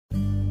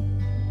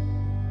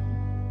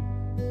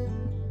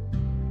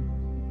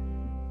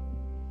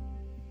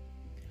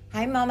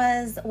Hi,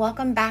 mamas.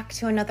 Welcome back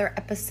to another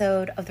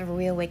episode of the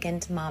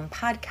Reawakened Mom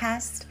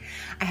podcast.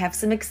 I have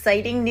some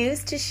exciting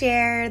news to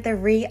share. The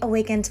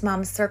Reawakened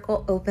Mom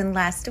Circle opened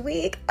last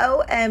week.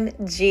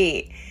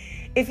 OMG.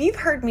 If you've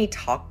heard me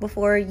talk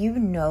before, you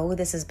know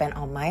this has been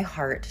on my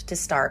heart to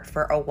start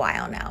for a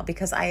while now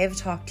because I have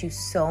talked to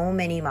so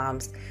many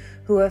moms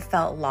who have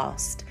felt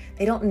lost.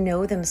 They don't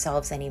know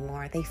themselves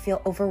anymore. They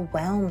feel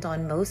overwhelmed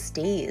on most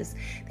days.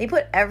 They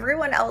put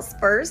everyone else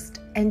first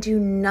and do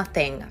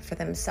nothing for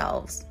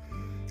themselves.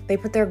 They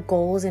put their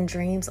goals and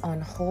dreams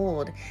on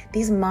hold.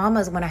 These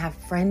mamas want to have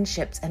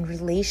friendships and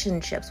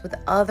relationships with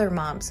other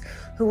moms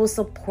who will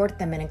support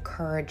them and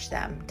encourage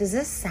them. Does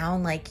this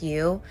sound like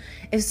you?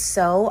 If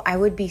so, I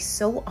would be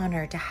so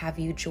honored to have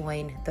you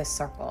join the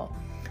Circle.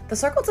 The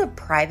Circle is a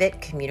private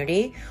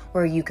community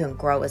where you can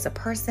grow as a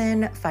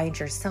person, find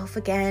yourself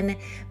again,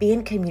 be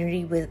in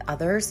community with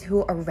others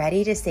who are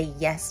ready to say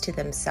yes to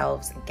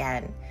themselves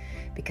again.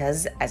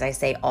 Because, as I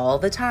say all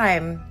the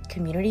time,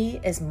 community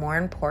is more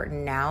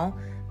important now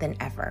than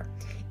ever.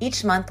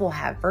 Each month we'll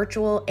have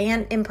virtual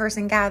and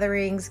in-person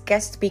gatherings,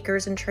 guest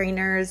speakers and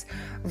trainers,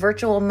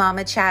 virtual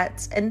mama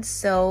chats, and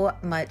so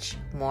much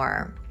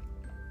more.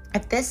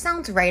 If this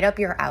sounds right up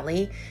your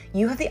alley,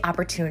 you have the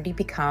opportunity to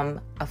become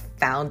a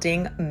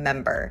founding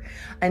member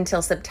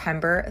until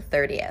September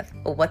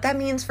 30th. What that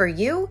means for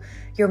you,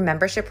 your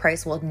membership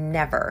price will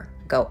never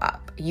go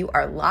up. You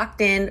are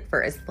locked in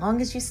for as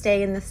long as you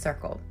stay in the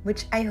circle,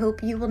 which I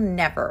hope you will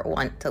never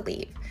want to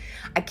leave.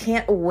 I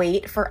can't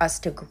wait for us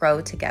to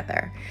grow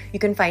together. You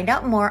can find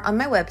out more on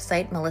my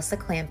website,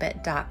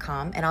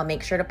 melissaclampett.com, and I'll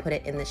make sure to put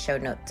it in the show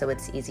notes so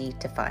it's easy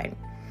to find.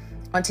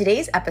 On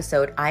today's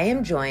episode, I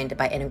am joined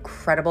by an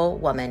incredible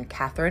woman,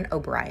 Catherine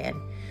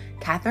Obrien.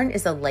 Catherine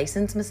is a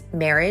licensed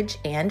marriage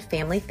and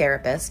family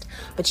therapist,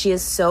 but she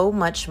is so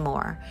much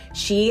more.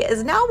 She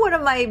is now one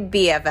of my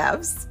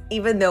BFFs,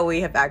 even though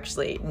we have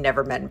actually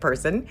never met in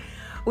person.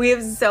 We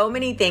have so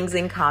many things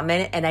in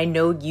common, and I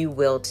know you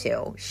will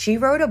too. She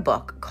wrote a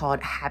book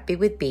called Happy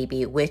with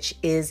Baby, which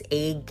is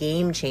a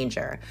game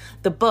changer.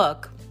 The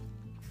book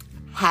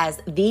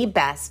has the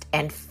best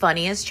and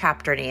funniest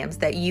chapter names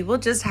that you will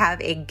just have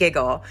a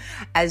giggle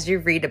as you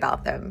read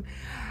about them.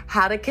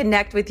 How to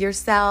connect with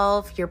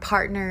yourself, your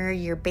partner,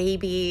 your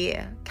baby.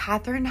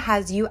 Catherine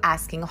has you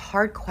asking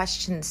hard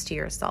questions to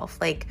yourself,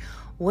 like,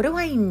 what do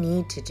I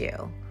need to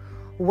do?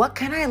 What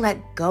can I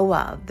let go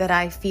of that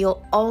I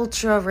feel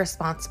ultra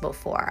responsible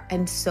for?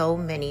 And so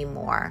many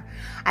more.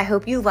 I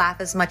hope you laugh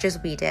as much as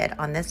we did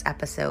on this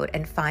episode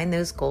and find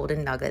those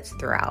golden nuggets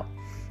throughout.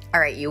 All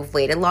right, you've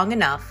waited long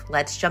enough.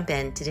 Let's jump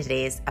into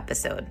today's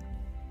episode.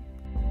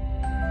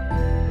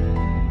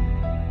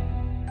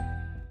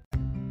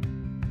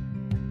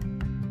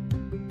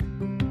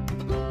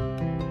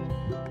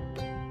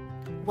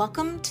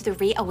 Welcome to the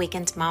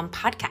Reawakened Mom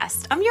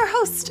podcast. I'm your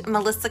host,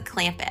 Melissa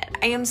Clampett.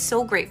 I am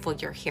so grateful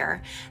you're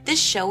here. This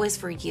show is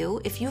for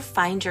you if you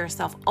find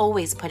yourself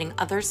always putting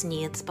others'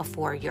 needs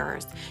before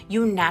yours.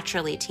 You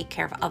naturally take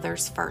care of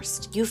others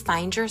first. You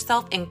find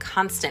yourself in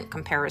constant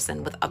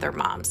comparison with other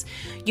moms.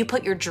 You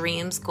put your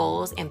dreams,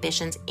 goals,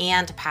 ambitions,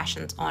 and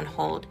passions on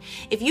hold.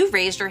 If you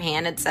raised your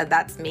hand and said,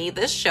 that's me,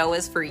 this show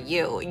is for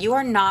you. You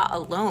are not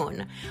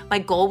alone. My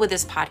goal with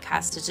this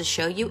podcast is to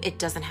show you it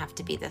doesn't have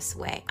to be this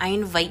way. I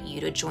invite you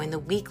to join the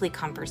weekly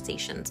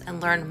conversations and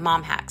learn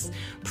mom hacks,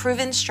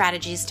 proven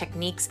strategies,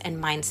 techniques,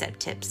 and mindset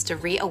tips to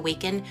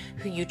reawaken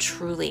who you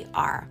truly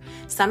are.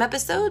 Some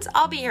episodes,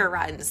 I'll be here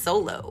riding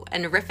solo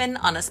and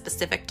riffing on a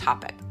specific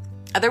topic.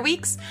 Other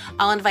weeks,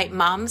 I'll invite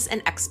moms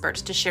and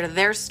experts to share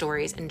their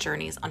stories and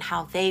journeys on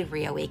how they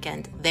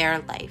reawakened their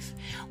life.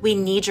 We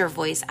need your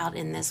voice out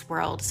in this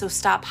world, so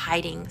stop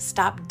hiding,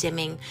 stop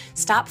dimming,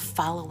 stop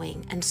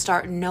following, and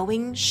start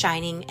knowing,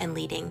 shining, and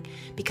leading,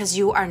 because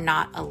you are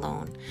not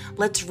alone.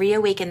 Let's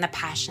reawaken the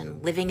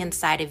passion living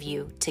inside of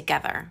you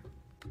together.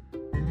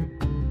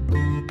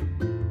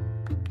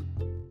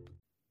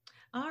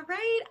 All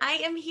right, I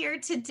am here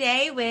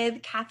today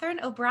with Catherine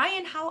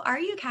Obrien. How are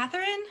you,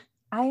 Catherine?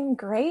 I'm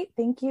great.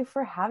 Thank you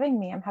for having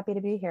me. I'm happy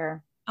to be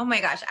here. Oh my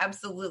gosh,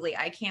 absolutely.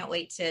 I can't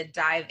wait to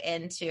dive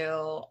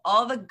into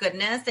all the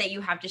goodness that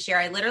you have to share.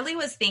 I literally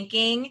was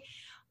thinking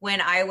when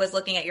I was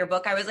looking at your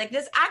book, I was like,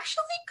 this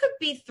actually could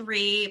be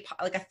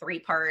a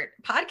three-part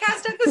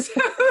podcast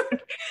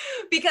episode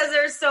because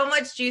there's so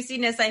much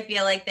juiciness I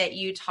feel like that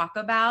you talk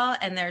about,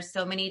 and there's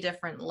so many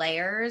different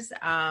layers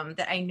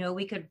that I know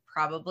we could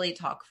probably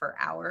talk for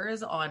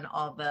hours on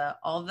all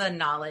the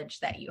knowledge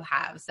that you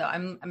have. So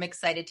I'm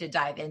excited to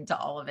dive into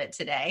all of it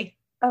today.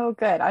 Oh,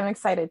 good. I'm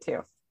excited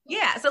too.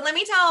 Yeah. So let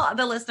me tell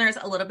the listeners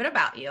a little bit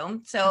about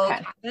you. So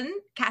okay.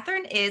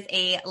 Catherine is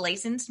a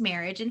licensed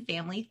marriage and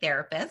family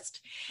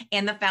therapist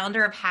and the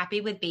founder of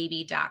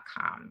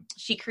happywithbaby.com.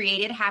 She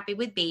created Happy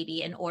with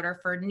Baby in order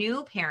for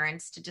new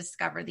parents to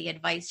discover the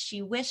advice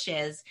she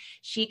wishes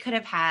she could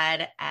have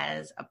had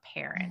as a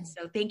parent.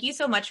 So thank you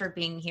so much for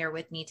being here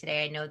with me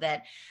today. I know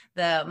that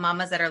the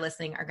mamas that are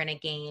listening are going to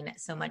gain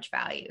so much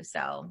value.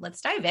 So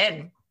let's dive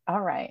in.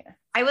 All right.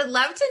 I would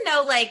love to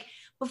know,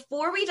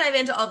 before we dive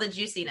into all the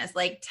juiciness,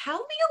 like tell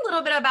me a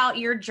little bit about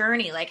your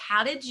journey. Like,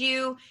 how did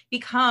you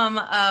become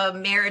a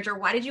marriage, or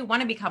why did you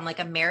want to become like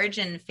a marriage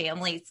and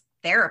family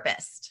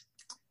therapist?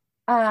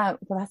 Well,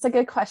 that's a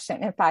good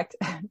question. In fact,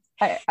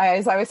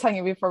 as I was telling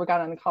you before we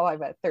got on the call,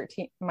 I've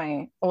 13,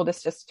 my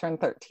oldest just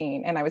turned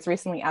 13. And I was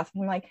recently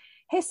asking him like,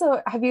 hey,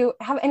 so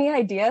have any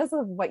ideas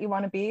of what you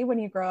want to be when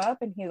you grow up?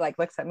 And he like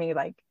looks at me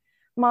like,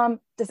 Mom,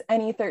 does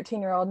any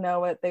 13-year-old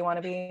know what they want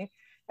to be?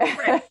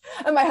 Right.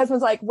 And my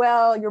husband's like,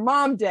 well, your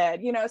mom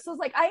did, you know? So it's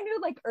like, I knew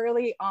like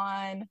early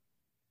on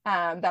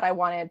that I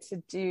wanted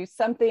to do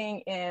something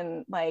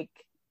in like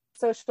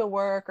social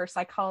work or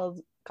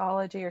psychology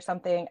or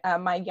something.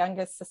 My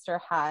youngest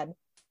sister had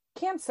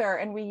cancer,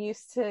 and we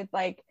used to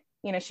like,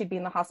 you know, she'd be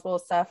in the hospital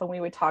and stuff, and we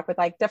would talk with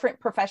like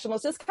different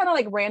professionals, just kind of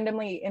like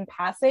randomly in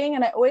passing.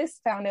 And I always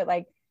found it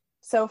like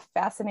so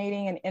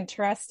fascinating and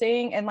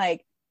interesting, and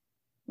like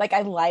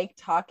I like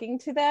talking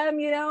to them,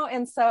 you know?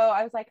 And so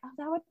I was like, oh,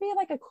 that would be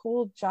like a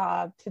cool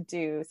job to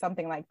do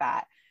something like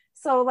that.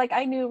 So like,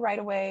 I knew right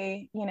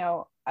away, you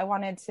know, I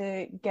wanted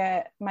to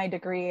get my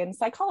degree in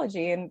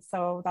psychology. And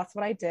so that's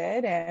what I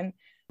did. And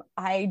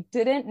I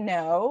didn't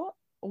know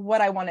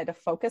what I wanted to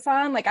focus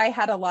on. Like I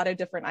had a lot of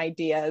different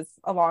ideas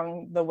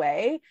along the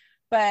way,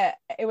 but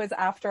it was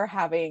after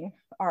having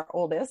our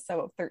oldest, so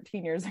over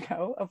 13 years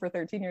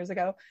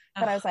ago,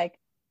 that I was like,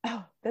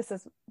 oh, this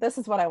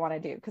is what I want to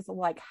do. Cause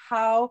like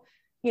how,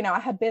 you know, I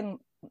had been,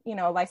 you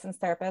know, a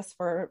licensed therapist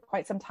for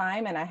quite some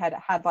time, and I had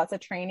had lots of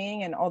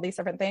training and all these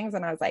different things.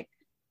 And I was like,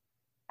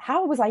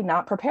 how was I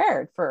not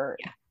prepared for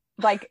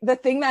like the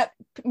thing that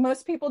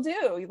most people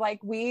do? Like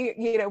we,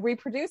 you know,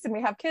 reproduce and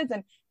we have kids,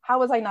 and how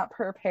was I not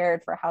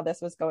prepared for how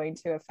this was going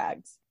to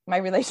affect my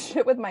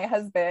relationship with my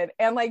husband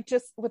and like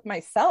just with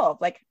myself,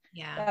 like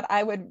that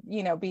I would,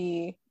 you know,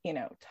 be, you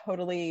know,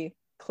 totally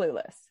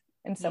clueless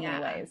in so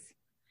many ways.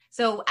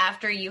 So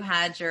after you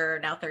had your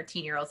now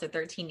 13-year-old, so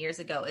 13 years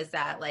ago, is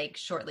that like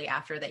shortly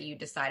after that you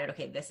decided,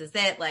 okay, this is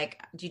it? Like,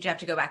 did you have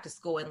to go back to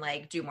school and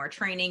like do more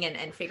training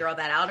and figure all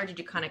that out? Or did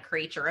you kind of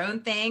create your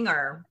own thing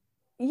or?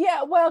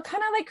 Yeah, well,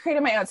 kind of like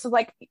created my own. So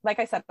like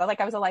I said,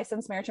 like I was a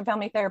licensed marriage and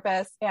family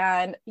therapist,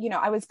 and, you know,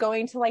 I was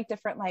going to like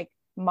different like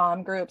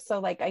mom groups. So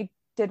like I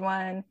did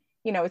one,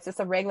 you know, it's just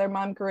a regular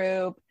mom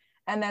group.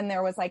 And then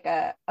there was like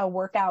a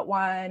workout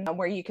one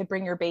where you could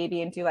bring your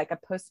baby and do like a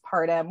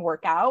postpartum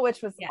workout,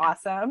 which was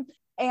awesome.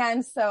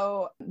 And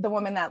so the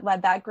woman that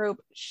led that group,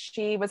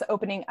 she was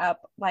opening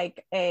up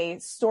like a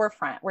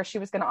storefront where she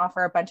was going to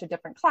offer a bunch of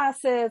different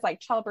classes, like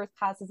childbirth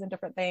classes and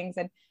different things.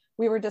 And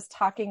we were just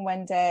talking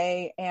one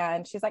day,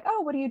 and she's like,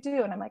 oh, what do you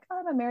do? And I'm like, oh,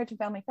 I'm a marriage and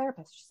family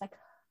therapist. She's like,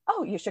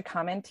 oh, you should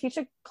come and teach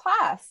a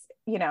class,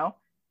 you know?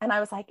 And I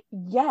was like,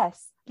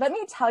 yes, let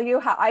me tell you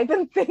how I've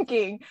been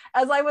thinking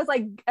as I was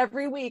like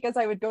every week as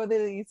I would go to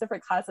these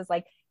different classes,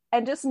 like,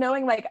 and just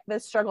knowing like the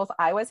struggles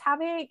I was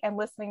having and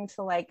listening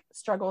to like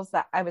struggles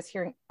that I was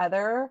hearing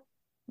other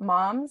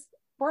moms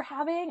were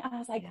having. And I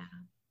was like,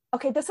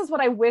 okay, this is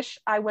what I wish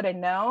I would have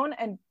known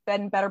and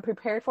been better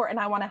prepared for. And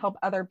I want to help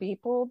other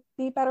people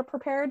be better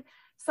prepared.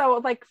 So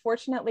like,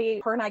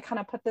 fortunately, her and I kind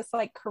of put this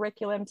like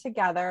curriculum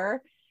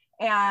together,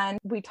 and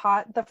we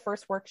taught the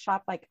first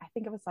workshop, like, I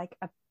think it was like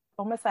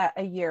almost at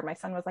a year. My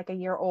son was like a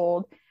year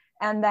old.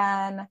 And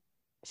then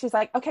she's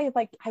like, okay,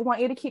 like, I want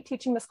you to keep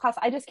teaching this class.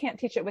 I just can't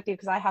teach it with you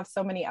because I have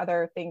so many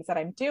other things that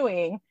I'm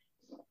doing.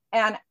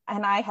 And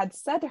I had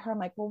said to her, I'm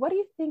like, well, what do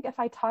you think if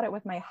I taught it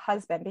with my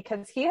husband?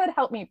 Because he had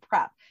helped me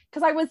prep.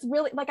 Because I was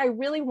really like, I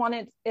really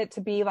wanted it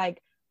to be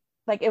like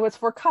it was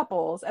for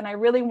couples. And I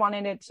really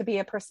wanted it to be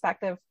a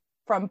perspective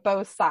from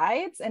both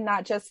sides and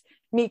not just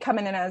me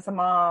coming in as a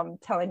mom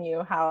telling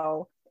you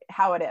how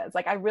it is.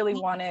 Like, I really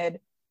wanted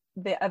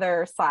the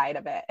other side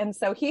of it. And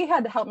so he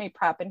had helped me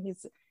prep, and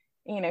he's,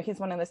 you know, he's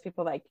one of those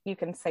people, like, you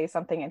can say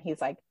something and he's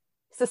like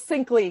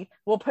succinctly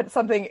will put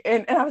something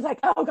in. And I was like,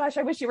 oh gosh,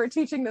 I wish you were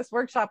teaching this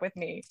workshop with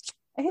me.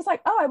 And he's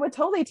like, oh, I would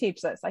totally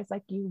teach this. I was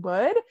like, you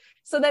would?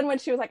 So then when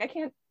she was like, I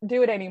can't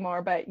do it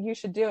anymore, but you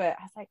should do it,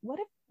 I was like, what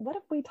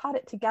if we taught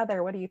it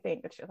together? What do you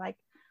think? And she was like,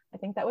 I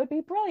think that would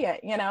be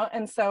brilliant, you know?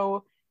 And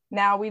so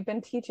now we've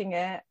been teaching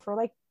it for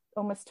like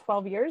almost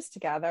 12 years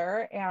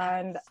together.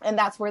 And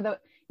that's where the,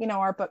 you know,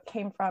 our book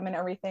came from and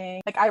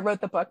everything. Like, I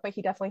wrote the book, but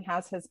he definitely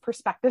has his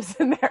perspectives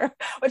in there,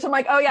 which I'm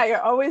like, oh yeah,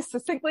 you're always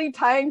succinctly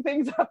tying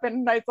things up in a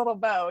nice little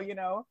bow, you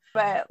know?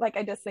 But like,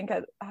 I just think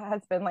it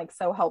has been like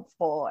so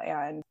helpful.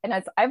 And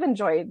I've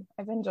enjoyed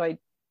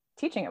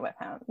teaching it with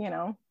him, you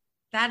know?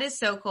 That is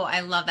so cool. I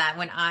love that.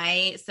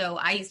 I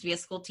used to be a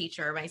school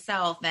teacher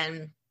myself.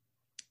 And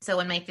so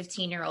when my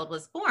 15-year-old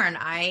was born,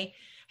 I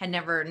had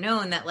never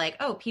known that like,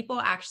 oh, people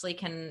actually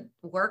can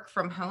work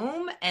from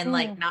home and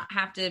like not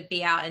have to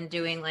be out and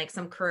doing like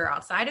some career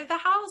outside of the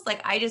house. Like,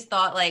 I just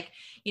thought like,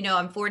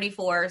 I'm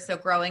 44. So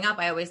growing up,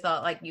 I always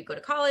thought like you go to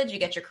college, you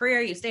get your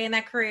career, you stay in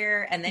that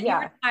career, and then you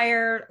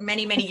retire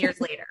many, many years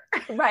later.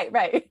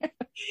 Right.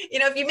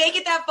 If you make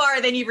it that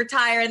far, then you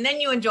retire and then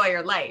you enjoy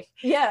your life.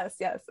 Yes.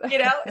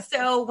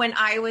 So when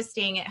I was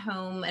staying at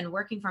home and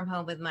working from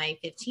home with my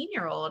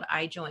 15-year-old,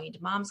 I joined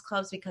moms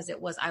clubs because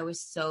I was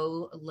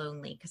so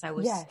lonely because I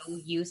was so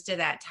used to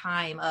that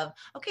time of,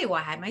 okay, well,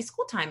 I had my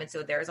school time. And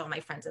so there's all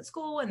my friends at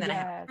school and then I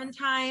have friend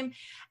time.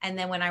 And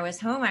then when I was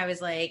home, I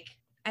was like,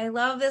 I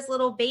love this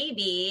little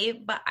baby,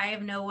 but I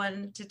have no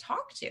one to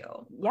talk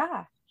to.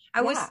 Yeah.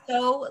 I was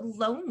so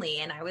lonely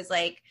and I was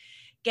like,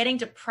 getting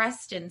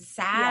depressed and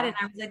sad. And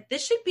I was like,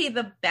 this should be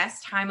the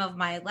best time of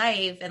my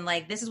life. And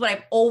like, this is what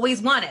I've always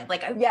wanted.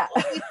 Like, I've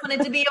always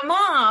wanted to be a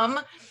mom.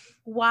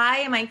 Why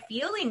am I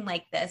feeling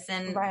like this?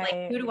 And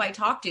like, who do I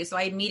talk to? So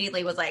I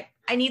immediately was like,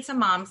 I need some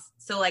moms.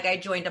 So like, I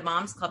joined a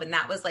mom's club and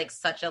that was like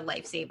such a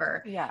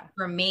lifesaver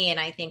for me. And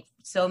I think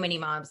so many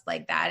moms,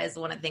 like that is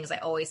one of the things I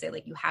always say,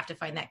 like, you have to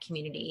find that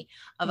community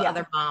of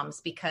other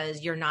moms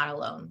because you're not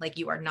alone. Like,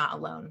 you are not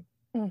alone.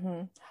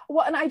 Mm-hmm.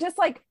 Well, and I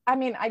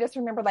just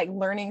remember like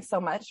learning so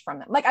much from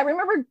them. Like, I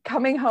remember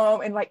coming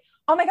home and like,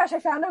 oh my gosh, I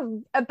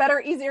found a better,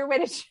 easier way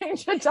to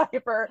change a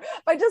diaper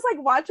by just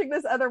like watching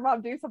this other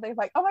mom do something.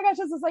 Like, oh my gosh,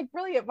 this is like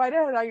brilliant. Why did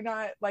I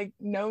not like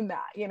known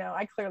that?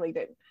 I clearly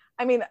didn't.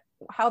 I mean,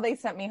 how they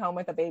sent me home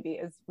with a baby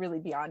is really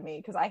beyond me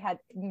because I had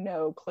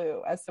no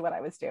clue as to what I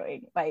was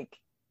doing. Like,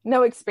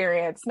 no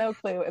experience, no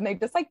clue. And they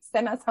just like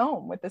sent us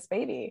home with this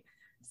baby.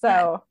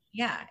 So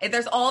yeah,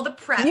 there's all the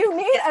prep. You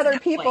need other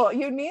people. Point.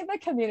 You need the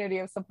community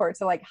of support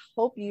to like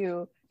help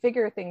you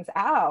figure things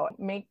out,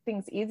 make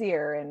things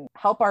easier and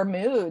help our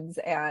moods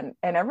and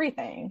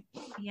everything.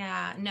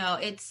 Yeah, no,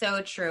 it's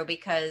so true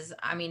because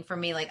I mean, for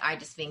me, like, I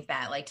just think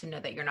that like to know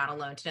that you're not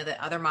alone, to know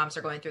that other moms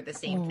are going through the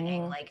same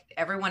thing. Like,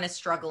 everyone is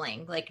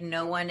struggling. Like,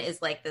 no one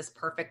is like this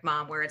perfect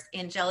mom where it's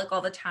angelic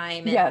all the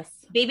time. And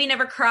baby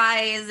never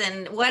cries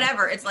and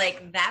whatever. It's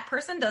like, that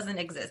person doesn't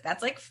exist.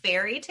 That's like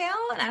fairy tale.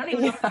 And I don't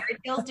even know if fairy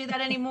tales do that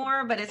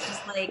anymore, but it's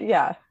just like,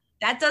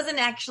 that doesn't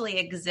actually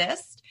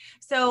exist.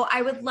 So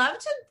I would love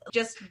to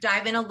just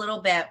dive in a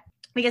little bit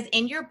because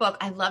in your book,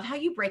 I love how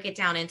you break it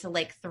down into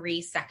like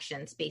 3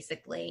 sections,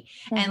 basically.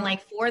 And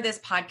like for this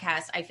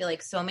podcast, I feel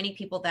like so many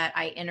people that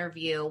I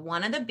interview,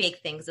 one of the big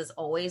things is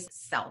always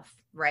self,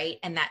 right?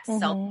 And that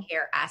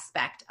self-care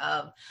aspect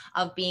of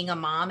being a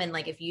mom. And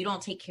like, if you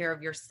don't take care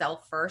of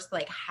yourself first,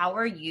 like, how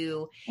are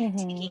you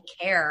taking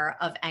care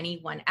of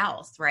anyone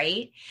else?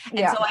 Right.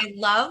 And so I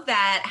love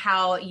that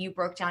how you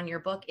broke down your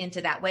book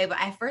into that way. But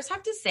I first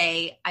have to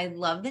say, I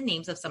love the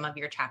names of some of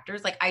your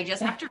chapters. Like, I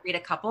just have to read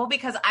a couple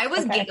because I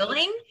was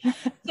giggling.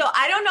 So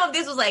I don't know if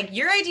this was like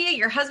your idea,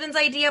 your husband's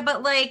idea,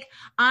 but like,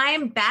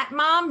 I'm Bat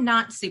Mom,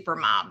 not Super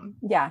Mom.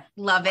 Yeah.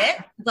 Love it.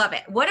 Love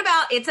it. What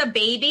about it's a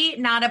baby,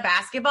 not a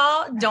basketball?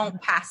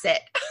 Don't pass it.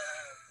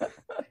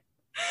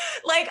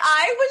 Like,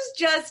 I was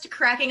just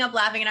cracking up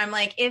laughing and I'm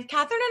like, if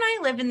Catherine and I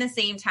lived in the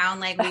same town,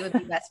 like, we would be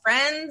best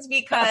friends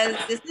because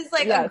this is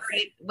like a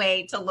great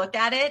way to look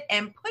at it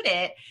and put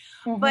it.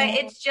 But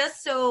it's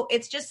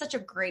just such a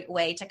great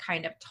way to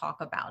kind of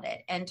talk about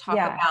it and talk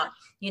about,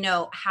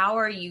 how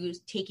are you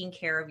taking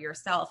care of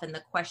yourself and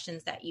the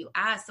questions that you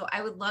ask. So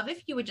I would love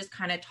if you would just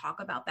kind of talk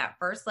about that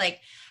first. Like,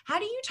 how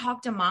do you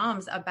talk to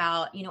moms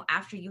about,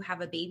 after you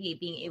have a baby,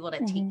 being able to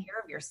take care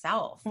of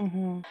yourself?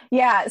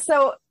 Yeah.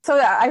 So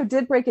I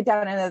did break it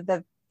down into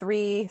the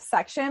 3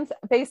 sections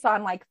based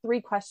on like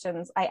 3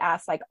 questions I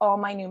asked, like all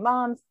my new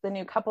moms, the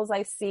new couples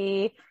I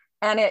see.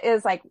 And it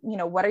is like,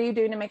 what are you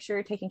doing to make sure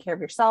you're taking care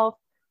of yourself?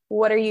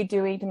 What are you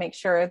doing to make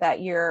sure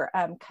that you're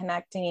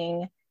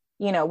connecting,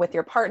 with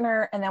your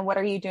partner? And then what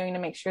are you doing to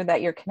make sure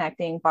that you're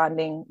connecting,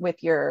 bonding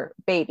with your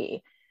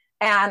baby?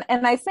 And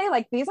I say,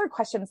 like, these are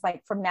questions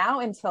like from now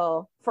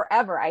until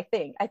forever. I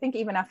think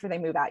even after they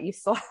move out, you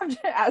still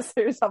have to ask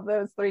yourself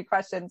those 3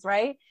 questions.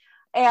 Right.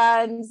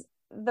 And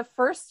the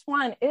first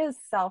one is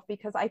self,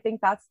 because I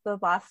think that's the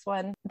last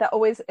one that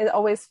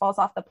always falls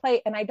off the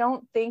plate. And I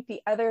don't think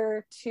the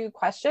other 2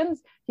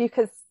 questions you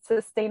could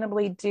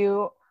sustainably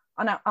do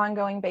on an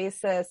ongoing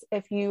basis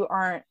if you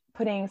aren't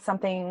putting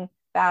something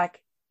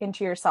back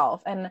into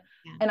yourself. And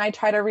I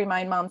try to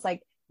remind moms,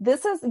 like,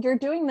 you're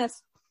doing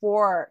this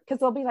for,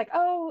 because they'll be like,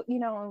 oh,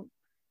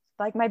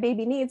 like my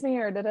baby needs me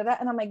or da da da.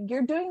 And I'm like,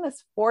 you're doing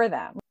this for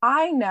them.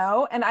 I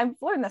know. And I've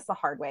learned this the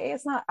hard way.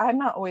 I'm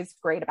not always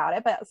great about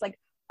it, but it's like,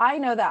 I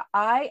know that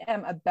I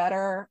am a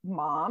better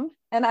mom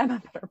and I'm a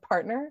better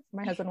partner.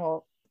 My husband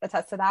will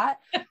attest to that.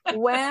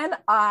 When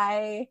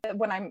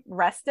I'm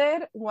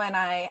rested, when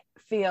I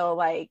feel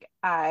like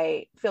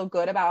I feel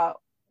good about,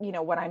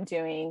 what I'm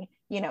doing,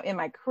 in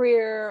my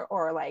career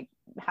or like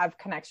have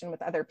connection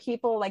with other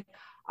people,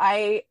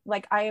 I'm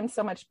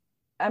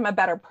a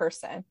better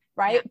person.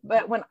 Right. Yeah.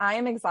 But when I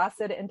am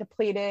exhausted and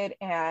depleted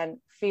and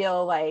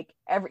feel like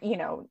I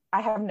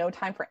have no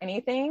time for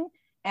anything.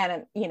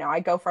 And, I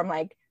go from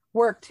like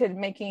work to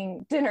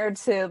making dinner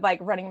to like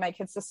running my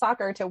kids to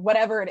soccer to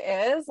whatever it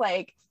is,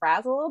 like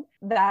frazzled,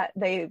 that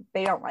they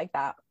don't like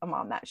that a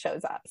mom that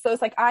shows up. So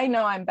it's like, I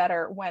know I'm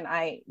better when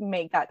I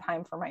make that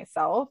time for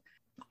myself.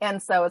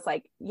 And so it's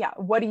like, yeah,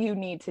 what do you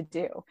need to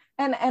do?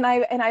 And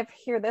I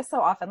hear this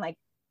so often, like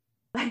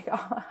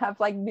I'll have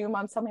like new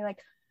moms tell me like,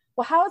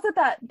 well, how is it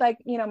that like,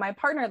 you know, my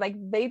partner, like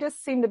they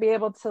just seem to be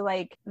able to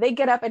like, they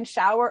get up and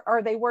shower,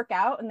 or they work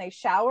out and they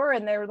shower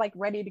and they're like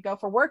ready to go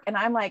for work. And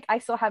I'm like, I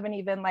still haven't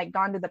even like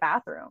gone to the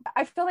bathroom.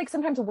 I feel like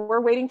sometimes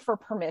we're waiting for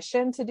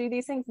permission to do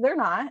these things. They're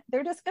not.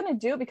 They're just going to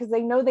do it because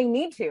they know they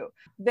need to.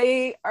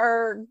 They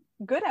are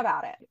good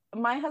about it.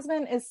 My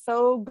husband is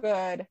so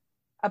good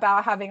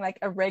about having like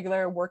a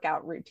regular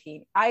workout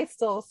routine. I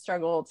still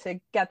struggle to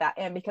get that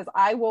in because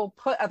I will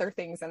put other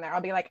things in there.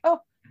 I'll be like, oh,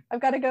 I've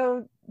got to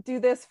go do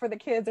this for the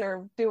kids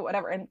or do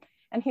whatever. And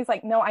he's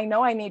like, no, I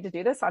know I need to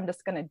do this. So I'm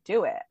just going to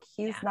do it.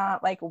 He's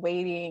not like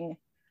waiting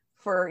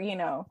for, you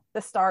know,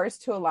 the stars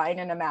to align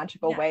in a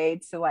magical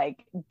way to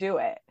like do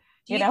it.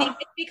 Do you think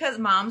it's because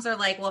moms are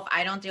like, well, if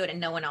I don't do it and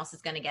no one else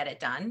is going to get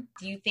it done?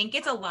 Do you think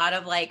it's a lot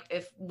of like,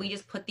 if we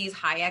just put these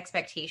high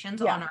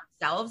expectations on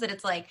ourselves, that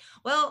it's like,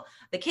 well,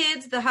 the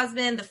kids, the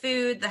husband, the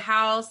food, the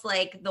house,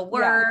 like the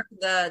work,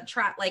 the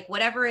trap, like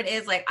whatever it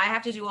is, like I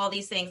have to do all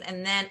these things.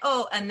 And then,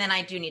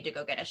 I do need to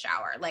go get a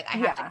shower. Like I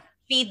have to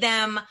feed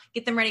them,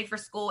 get them ready for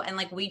school. And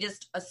like, we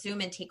just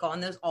assume and take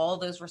on all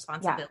those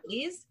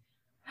responsibilities.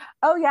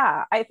 Oh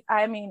yeah.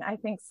 I mean, I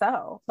think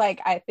so.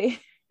 Like, I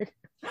think,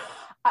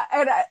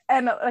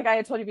 and like I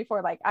had told you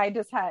before, like I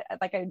just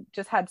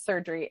had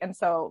surgery. And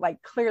so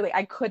like, clearly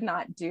I could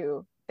not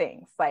do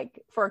things like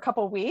for a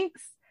couple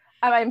weeks.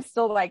 I'm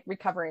still like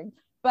recovering,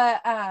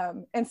 but,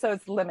 and so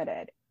it's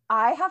limited.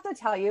 I have to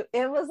tell you,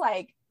 it was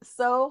like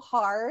so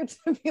hard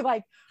to be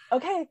like,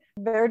 okay,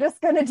 they're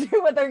just going to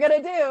do what they're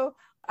going to do.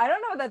 I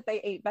don't know that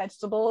they ate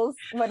vegetables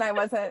when I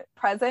wasn't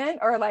present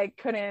or like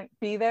couldn't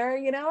be there,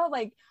 you know,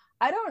 like,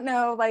 I don't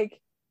know,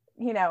 like,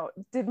 you know,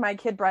 did my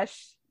kid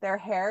brush their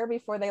hair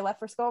before they left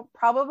for school?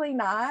 Probably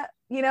not,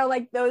 you know,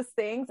 like those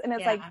things. And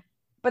it's like,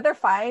 but they're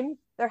fine.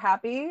 They're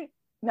happy.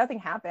 Nothing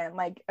happened.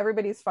 Like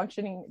everybody's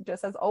functioning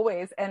just as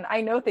always. And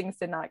I know things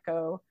did not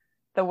go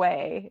the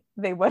way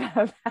they would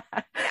have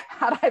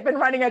had I been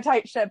running a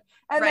tight ship.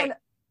 And then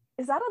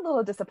is that a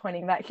little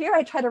disappointing that here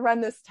I try to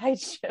run this tight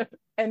ship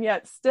and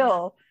yet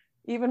still,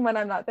 even when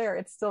I'm not there,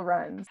 it still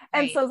runs.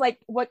 And so it's like,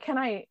 what can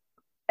I,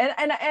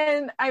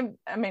 and I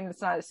mean,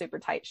 it's not a super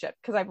tight ship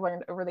because I've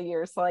learned over the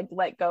years to like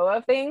let go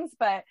of things,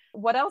 but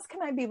what else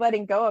can I be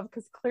letting go of?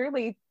 Because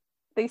clearly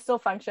they still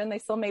function. They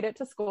still made it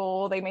to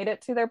school. They made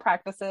it to their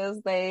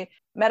practices. They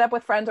met up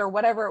with friends or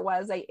whatever it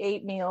was. They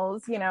ate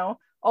meals, you know,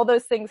 all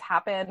those things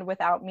happened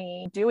without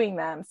me doing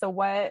them. So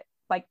what,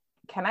 like,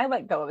 can I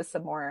let go of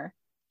some more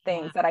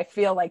things that I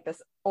feel like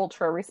this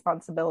ultra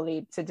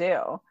responsibility to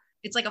do?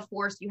 It's like a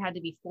force. You had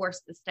to be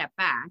forced to step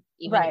back,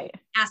 even if you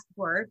didn't ask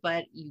for it,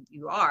 but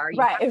you are.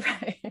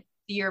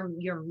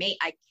 Your mate.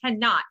 I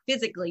cannot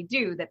physically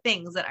do the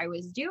things that I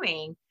was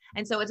doing.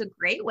 And so it's a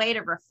great way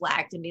to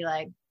reflect and be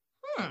like,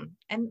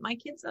 and my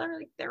kids are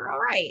like, they're all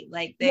right.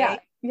 Like they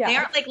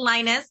aren't like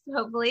Linus,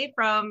 hopefully,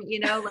 from, you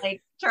know,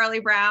 like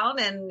Charlie Brown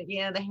and,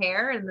 you know, the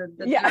hair and the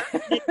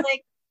it's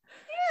like,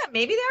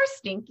 maybe they're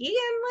stinky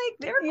and like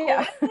they're cool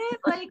with it.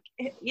 Like,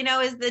 you know,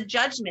 is the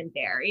judgment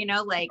there, you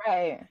know, like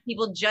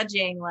people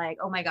judging like,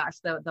 oh my gosh,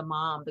 the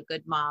mom, the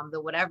good mom,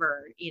 the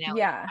whatever, you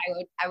know.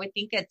 I would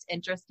think it's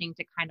interesting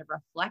to kind of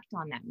reflect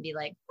on that and be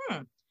like,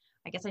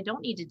 I guess I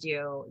don't need to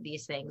do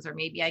these things, or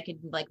maybe I could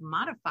like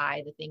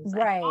modify the things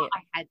I thought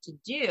I had to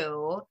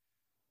do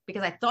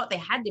because I thought they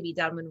had to be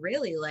done, when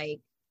really like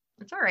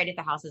it's all right if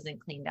the house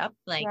isn't cleaned up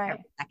like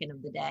every second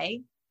of the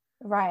day.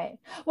 Right.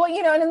 Well,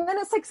 you know, and then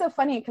it's like so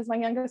funny because my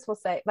youngest will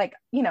say, like,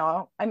 you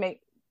know, I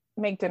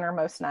make dinner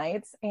most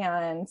nights,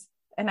 and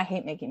I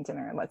hate making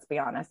dinner. Let's be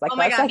honest. Like,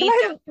 that's like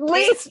my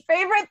least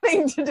favorite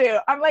thing to do.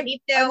 I'm like,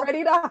 I'm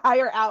ready to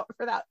hire out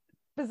for that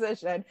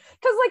position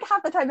because like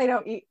half the time they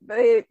don't eat,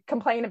 they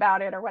complain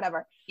about it or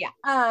whatever.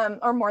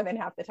 Or more than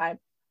half the time.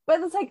 But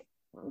it's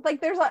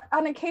like there's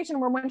an occasion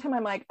where one time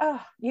I'm like,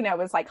 oh, you know, it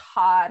was like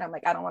hot. I'm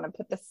like, I don't want to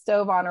put the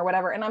stove on or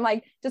whatever. And I'm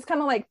like, just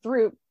kind of like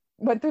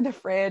went through the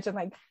fridge and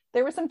like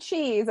there was some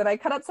cheese and I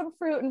cut up some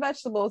fruit and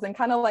vegetables and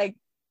kind of like,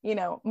 you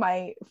know,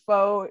 my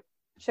faux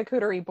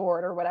charcuterie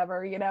board or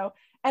whatever, you know,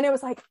 and it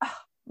was like, oh,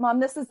 Mom,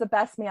 this is the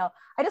best meal.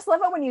 I just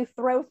love it when you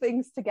throw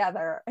things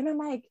together. And I'm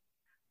like,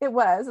 it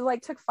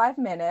like took 5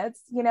 minutes,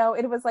 you know,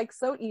 it was like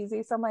so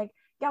easy. So I'm like,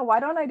 yeah, why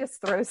don't I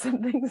just throw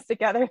some things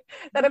together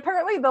that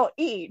apparently they'll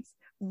eat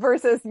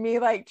versus me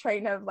like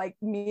trying to like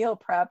meal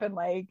prep and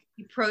like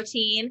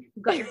protein,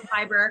 you've got your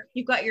fiber,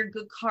 you've got your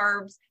good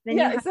carbs, then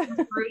you have some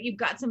fruit, you've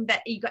got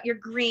you got your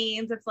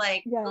greens. It's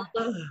like,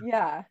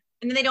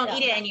 and then they don't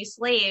eat it and you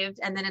slaved.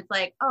 And then it's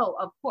like, oh,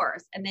 of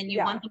course. And then you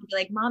want them to be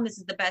like, Mom, this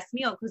is the best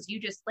meal because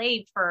you just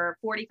slaved for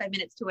 45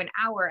 minutes to an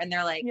hour. And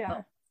they're like,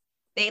 oh.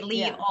 They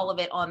leave all of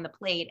it on the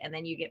plate and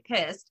then you get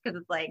pissed because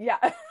it's like,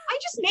 I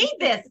just made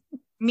this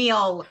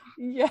meal.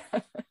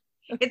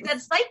 It's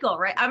that cycle,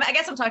 right? I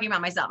guess I'm talking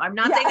about myself. I'm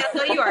not saying that's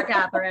how you are,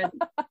 Catherine.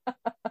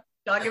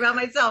 Talking about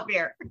myself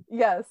here.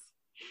 Yes.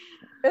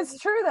 It's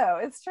true though.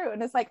 It's true.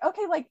 And it's like,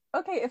 okay,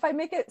 if I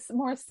make it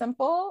more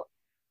simple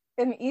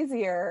and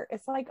easier,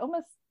 it's like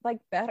almost like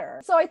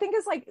better. So I think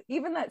it's like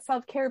even that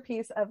self-care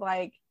piece of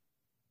like,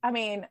 I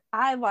mean,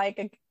 I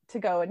like to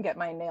go and get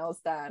my nails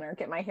done or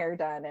get my hair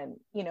done and,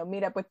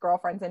 meet up with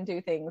girlfriends and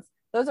do things.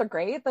 Those are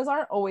great. Those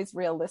aren't always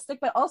realistic,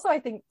 but also I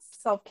think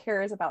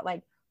self-care is about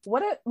like,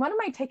 what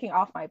am I taking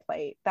off my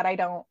plate that I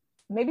don't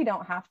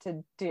have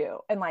to do?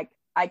 And like,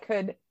 I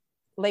could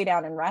lay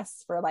down and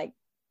rest for like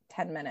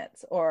 10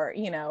 minutes or,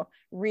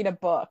 read a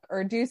book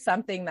or do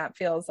something that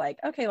feels like,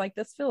 okay, like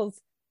this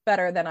feels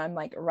better than I'm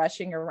like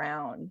rushing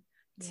around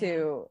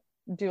to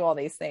do all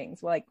these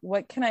things. Like,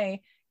 what can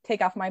I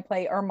take off my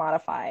plate or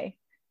modify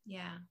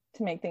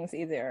to make things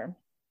easier?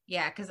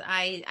 Yeah, because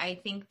I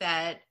think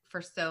that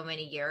for so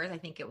many years, I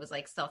think it was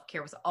like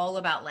self-care was all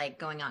about like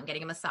going out and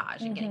getting a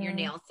massage and getting your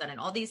nails done and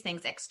all these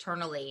things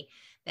externally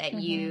that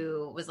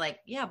you was like,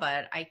 yeah,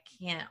 but I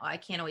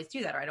can't always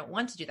do that, or I don't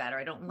want to do that, or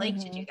I don't like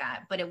to do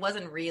that. But it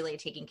wasn't really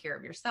taking care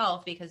of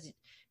yourself because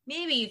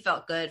maybe you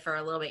felt good for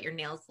a little bit. Your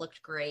nails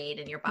looked great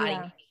and your body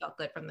maybe felt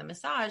good from the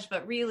massage,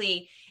 but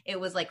really it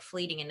was like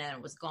fleeting and then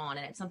it was gone.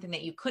 And it's something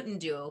that you couldn't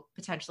do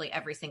potentially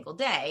every single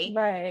day.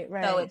 Right.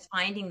 So it's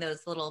finding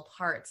those little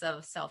parts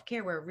of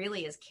self-care where it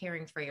really is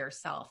caring for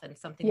yourself and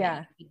something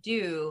that you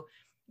do,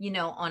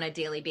 on a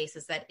daily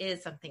basis. That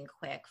is something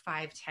quick,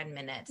 5-10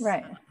 minutes,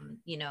 right.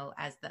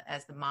 As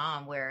the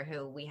mom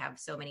who we have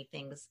so many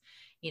things,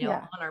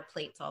 on our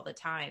plates all the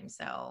time.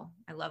 So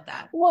I love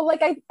that. Well,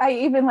 like I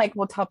even like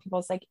will tell people,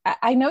 it's like,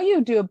 I know you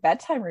do a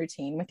bedtime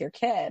routine with your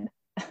kid.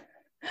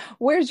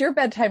 Where's your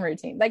bedtime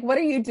routine? Like, what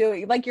are you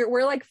doing? Like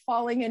we're like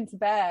falling into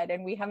bed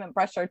and we haven't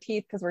brushed our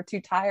teeth because we're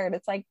too tired.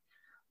 It's like,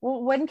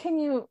 well, when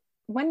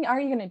are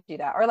you going to do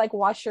that? Or like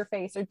wash your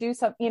face or do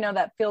something,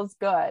 that feels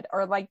good,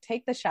 or like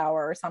take the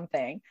shower or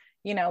something,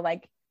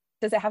 like,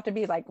 does it have to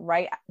be like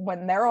right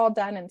when they're all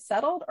done and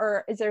settled?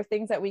 Or is there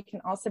things that we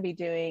can also be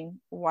doing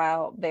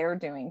while they're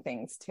doing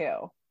things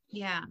too?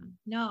 Yeah,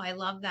 no, I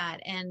love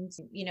that. And,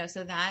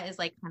 so that is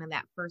like kind of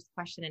that first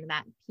question in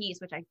that piece,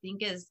 which I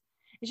think it's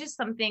just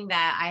something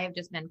that I have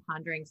just been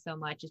pondering so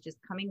much. Is just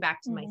coming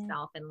back to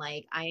myself and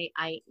like,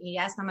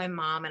 yes, I'm a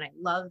mom and I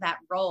love that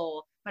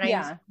role, but I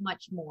am so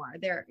much more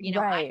there.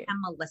 I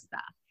am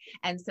Melissa.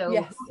 And so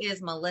who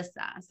is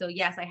Melissa? So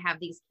yes, I have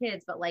these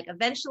kids, but like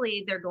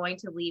eventually they're going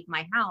to leave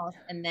my house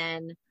and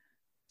then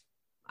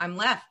I'm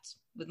left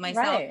with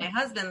myself, my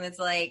husband. It's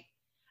like,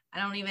 I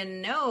don't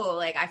even know,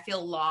 like I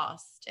feel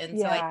lost. And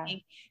so I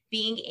think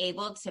being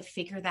able to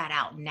figure that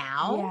out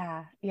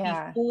now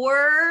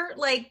before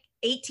like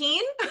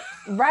 18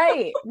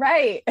 right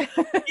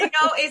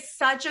is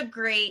such a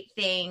great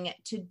thing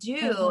to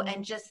do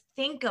and just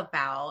think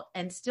about,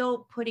 and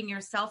still putting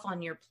yourself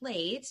on your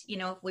plate.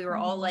 If we were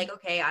all like,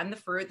 okay, I'm the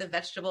fruit, the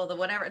vegetable, the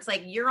whatever, it's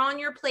like you're on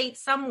your plate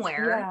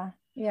somewhere.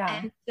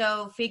 And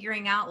so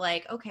figuring out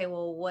like, okay,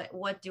 well,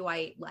 what do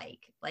I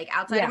like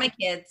outside of my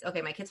kids?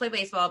 Okay, my kids play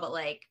baseball, but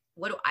like,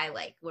 what do I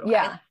like? What do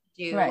I like to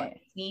do? What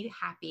makes me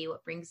happy?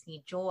 What brings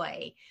me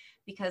joy?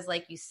 Because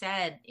like you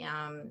said,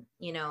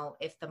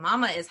 if the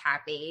mama is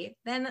happy,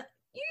 then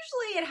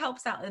usually it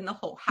helps out in the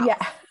whole house.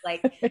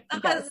 Like the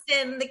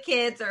husband, the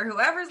kids, or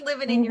whoever's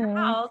living in your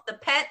house, the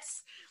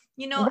pets,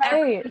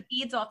 everybody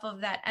feeds off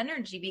of that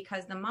energy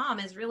because the mom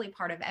is really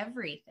part of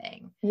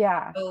everything.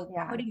 So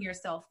putting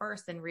yourself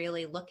first and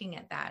really looking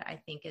at that,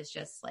 I think is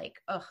just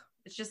like,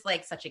 it's just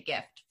like such a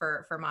gift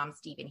for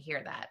moms to even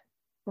hear that.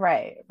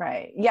 Right.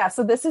 Yeah.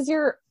 So this is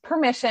your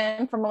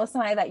permission for Melissa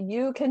and I that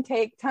you can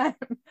take time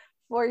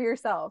for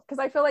yourself. Cause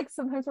I feel like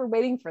sometimes we're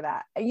waiting for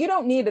that. You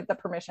don't need the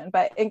permission,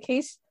 but in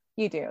case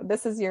you do,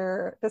 this is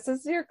your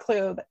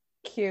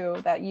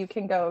cue that you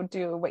can go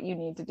do what you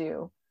need to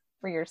do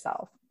for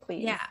yourself,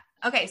 please. Yeah.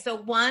 Okay. So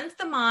once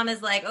the mom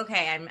is like,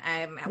 okay,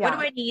 I'm what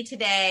do I need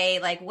today?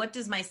 Like, what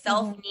does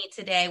myself need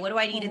today? What do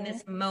I need in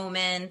this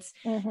moment?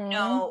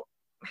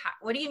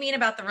 What do you mean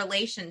about the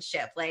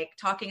relationship? Like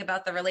talking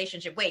about the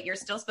relationship. Wait, you're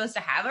still supposed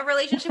to have a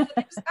relationship with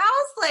your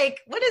spouse?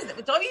 Like, what is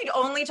it? Don't you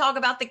only talk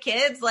about the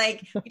kids?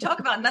 Like you talk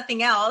about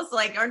nothing else.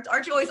 Like,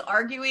 aren't you always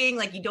arguing?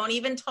 Like you don't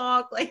even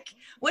talk. Like,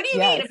 what do you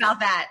mean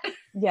about that?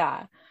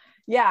 Yeah.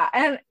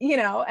 And,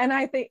 and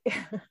I think,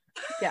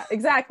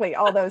 exactly.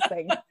 All those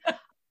things.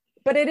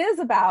 But it is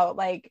about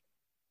like,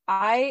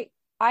 I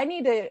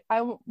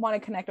want to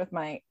connect with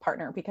my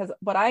partner, because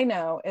what I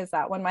know is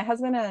that when my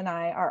husband and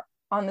I are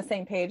on the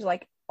same page,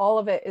 like all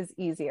of it is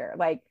easier.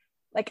 Like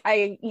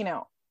I,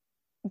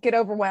 get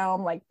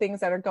overwhelmed, like things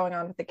that are going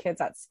on with the kids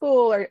at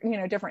school or,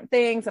 different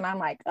things. And I'm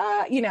like,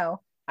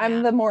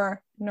 I'm the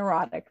more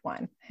neurotic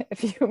one,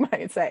 if you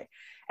might say.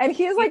 And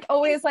he's like,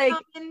 always like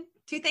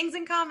 2 things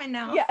in common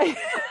now. Yeah.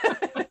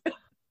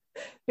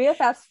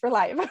 BFFs for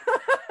life.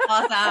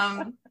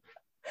 Awesome.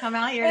 Come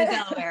out here to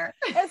Delaware.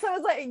 And so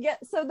it's like,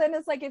 so then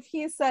it's like, if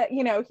he said,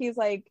 he's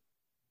like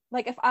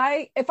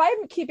if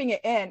I'm keeping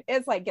it in,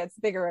 it's like gets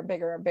bigger and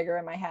bigger and bigger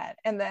in my head.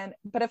 And then,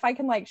 but if I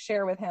can like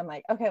share with him,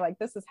 like, okay, like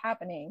this is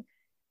happening,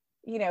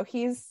 you know,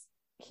 he's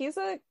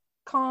a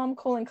calm,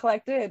 cool, and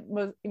collected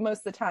most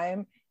of the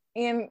time,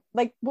 and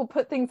like we'll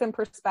put things in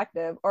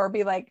perspective, or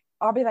be like,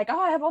 I'll be like, oh,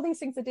 I have all these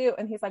things to do,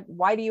 and he's like,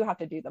 why do you have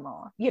to do them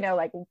all? You know,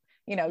 like,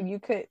 you know, you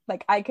could,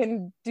 like, I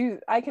can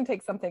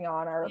take something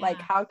on, or like,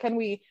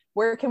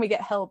 where can we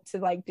get help to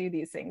like do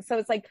these things? So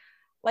it's like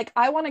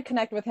I want to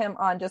connect with him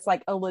on just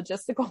like a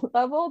logistical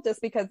level,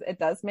 just because it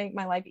does make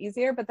my life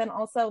easier, but then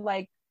also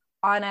like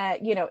on a,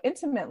 you know,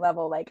 intimate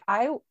level, like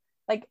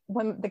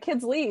when the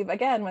kids leave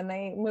again, when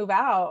they move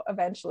out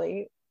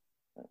eventually,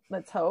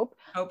 let's hope,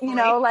 hopefully, you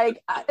know,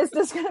 like it's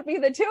just gonna be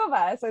the two of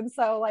us. And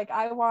so like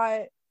I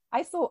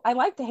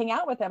like to hang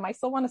out with him. I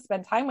still want to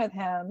spend time with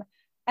him.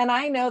 And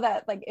I know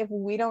that like if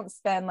we don't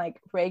spend like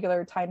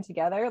regular time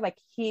together, like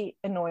he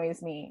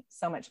annoys me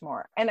so much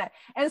more. And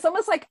it's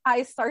almost like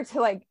I start to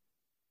like,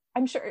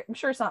 I'm sure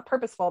it's not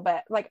purposeful,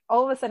 but like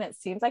all of a sudden it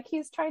seems like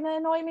he's trying to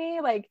annoy me,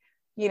 like,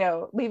 you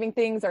know, leaving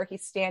things, or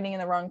he's standing in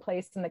the wrong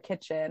place in the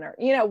kitchen, or,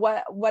 you know,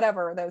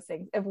 whatever those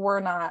things. If we're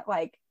not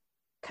like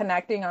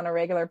connecting on a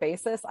regular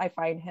basis, I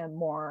find him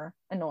more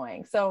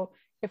annoying. So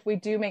if we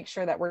do make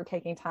sure that we're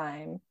taking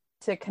time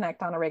to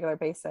connect on a regular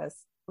basis,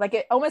 like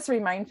it almost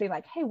reminds me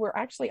like, hey, we're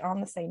actually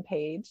on the same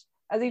page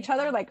as each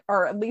other, like,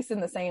 or at least in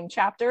the same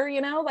chapter,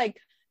 you know, like,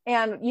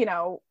 and, you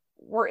know,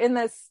 we're in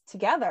this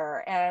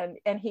together,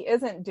 and he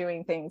isn't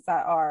doing things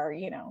that are,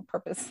 you know,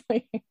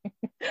 purposely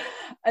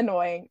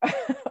annoying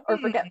or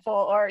forgetful,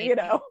 or, you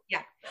know.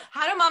 Yeah.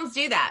 How do moms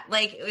do that?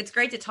 Like, it's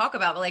great to talk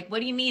about, but like, what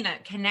do you mean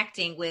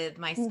connecting with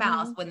my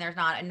spouse when they're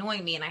not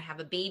annoying me and I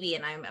have a baby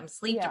and I'm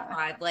sleep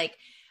deprived? Like,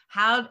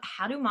 how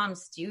do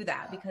moms do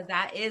that? Because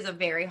that is a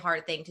very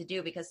hard thing to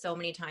do, because so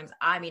many times,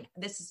 I mean,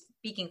 this is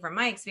speaking from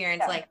my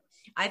experience, like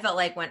I felt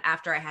like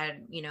after I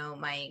had, you know,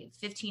 my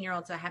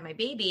 15-year-old, so I had my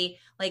baby,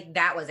 like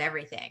that was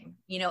everything,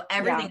 you know,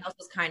 everything else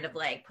was kind of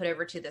like put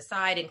over to the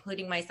side,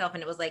 including myself.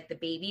 And it was like, the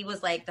baby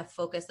was like the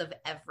focus of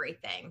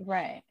everything.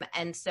 Right.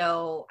 And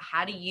so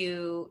how do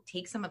you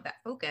take some of that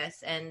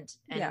focus and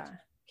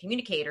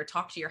communicate or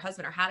talk to your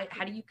husband, or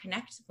how do you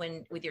connect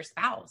with your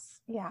spouse?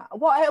 Yeah.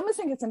 Well, I almost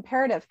think it's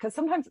imperative, because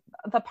sometimes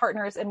the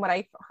partners, and what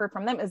I heard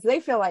from them is they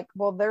feel like,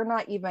 well, they're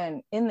not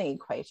even in the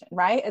equation,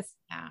 right?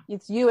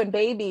 It's you and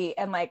baby,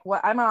 and like,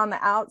 what, I'm on the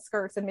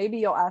outskirts, and maybe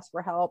you'll ask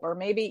for help, or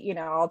maybe, you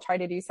know, I'll try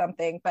to do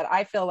something, but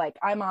I feel like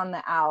I'm on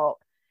the out.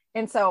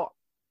 And so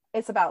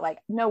it's about like,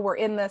 no, we're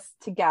in this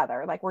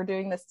together. Like, we're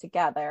doing this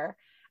together.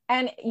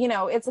 And, you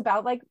know, it's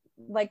about like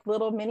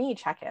little mini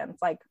check-ins,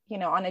 like, you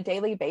know, on a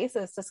daily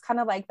basis, just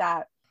kind of like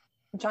that.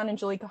 John and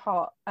Julie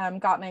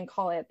Gottman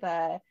call it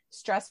the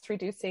stress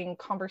reducing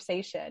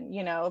conversation,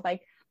 you know,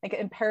 like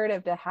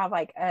imperative to have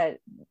like a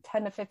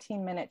 10 to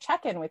 15 minute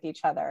check-in with each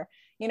other,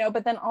 you know.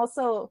 But then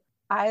also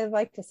I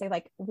like to say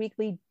like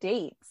weekly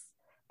dates.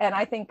 And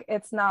I think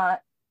it's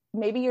not,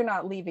 maybe you're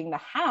not leaving the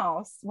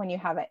house when you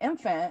have an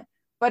infant,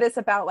 but it's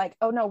about like,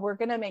 oh no, we're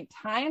going to make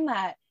time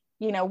that,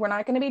 you know, we're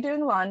not going to be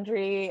doing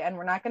laundry, and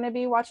we're not going to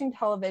be watching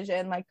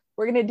television. Like,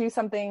 we're going to do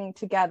something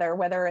together,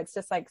 whether it's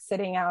just like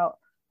sitting out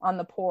on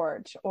the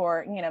porch,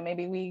 or, you know,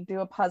 maybe we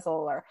do a puzzle,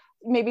 or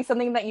maybe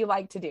something that you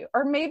like to do,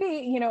 or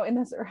maybe, you know,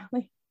 in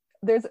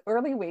there's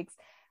early weeks,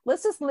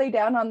 let's just lay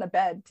down on the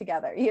bed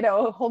together, you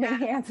know, holding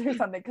hands or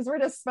something, because we're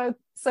just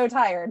so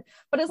tired.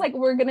 But it's like,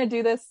 we're going to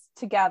do this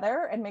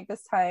together and make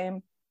this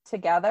time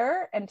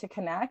together and to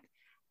connect.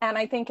 And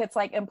I think it's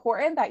like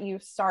important that you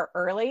start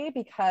early,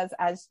 because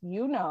as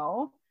you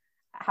know,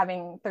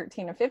 having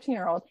 13 or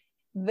 15-year-old,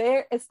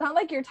 it's not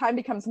like your time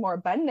becomes more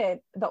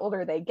abundant the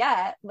older they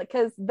get,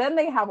 because then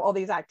they have all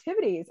these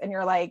activities, and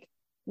you're like,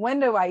 when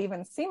do I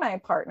even see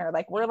my partner?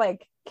 Like, we're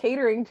like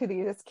catering to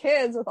these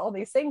kids with all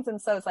these things. And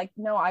so it's like,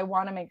 no, I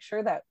want to make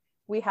sure that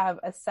we have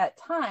a set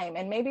time,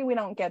 and maybe we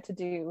don't get to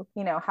do,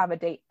 you know, have a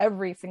date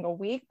every single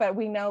week, but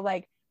we know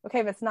like,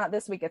 okay, if it's not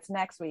this week, it's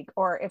next week.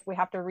 Or if we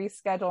have to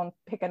reschedule and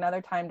pick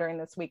another time during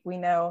this week, we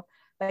know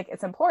like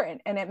it's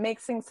important. And it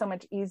makes things so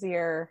much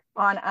easier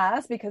on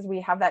us, because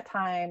we have that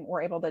time.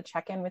 We're able to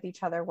check in with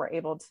each other. We're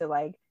able to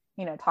like,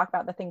 you know, talk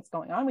about the things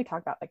going on. We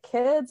talk about the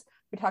kids.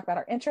 We talk about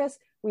our interests.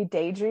 We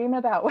daydream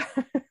about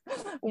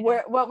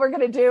what we're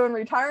going to do in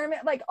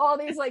retirement, like all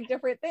these like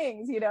different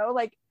things, you know,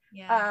 like,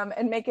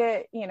 and make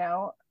it, you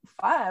know,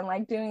 fun,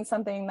 like doing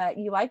something that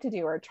you like to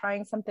do, or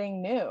trying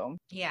something new.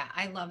 Yeah,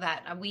 I love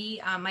that.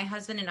 We, my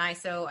husband and I,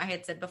 so I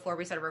had said before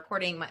we started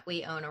recording,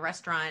 we own a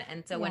restaurant.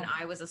 And so when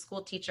I was a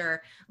school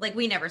teacher, like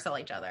we never saw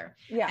each other.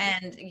 Yeah.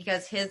 And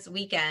because his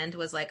weekend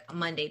was like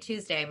Monday,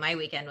 Tuesday, my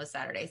weekend was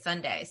Saturday,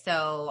 Sunday.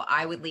 So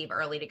I would leave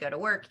early to go to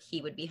work.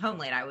 He would be home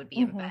late. I would be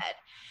in bed.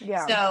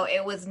 Yeah. So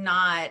it was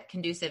not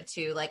conducive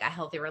to like a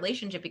healthy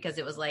relationship, because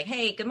it was like,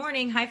 hey, good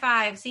morning, high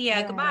five, see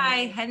ya,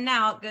 goodbye, heading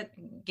out,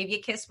 give you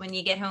a kiss when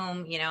you get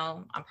home, you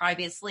know, I'll probably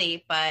be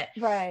asleep, but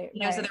you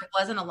know, so there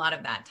wasn't a lot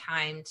of that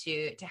time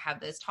to have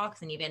those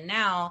talks. And even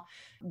now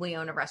we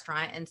own a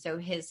restaurant, and so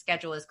his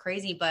schedule is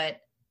crazy, but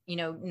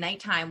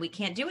nighttime, we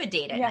can't do a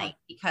date at Yeah. night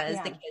because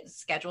Yeah. the kids'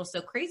 schedule is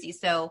so crazy.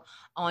 So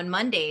on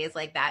Mondays,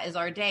 like that is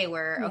our day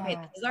where, okay,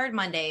 Yeah. this is our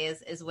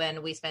Mondays is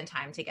when we spend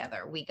time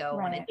together. We go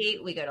on a Right.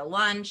 date, we go to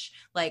lunch,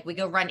 like we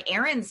go run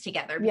errands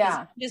together because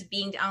Yeah. just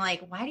being, I'm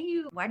like, why do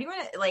you want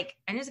to, like,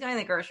 I'm just going to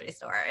the grocery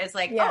store. It's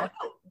like, Yeah.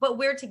 oh, no, but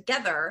we're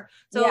together.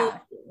 So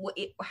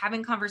Yeah.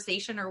 having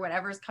conversation or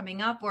whatever's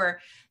coming up,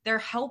 or they're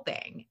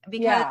helping,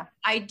 because Yeah.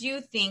 I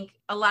do think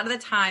a lot of the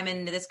time,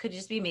 and this could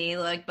just be me,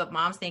 like, but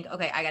moms think,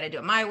 okay, I got to do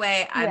it my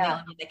way. I'm the Yeah.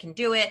 only one that can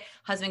do it.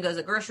 Husband goes to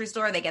the grocery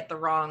store, they get the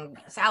wrong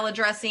salad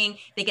dressing.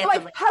 They get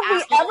Like, the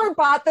have we ever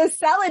bought this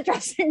salad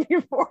dressing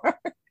before?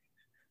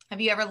 Have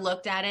you ever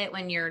looked at it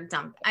when you're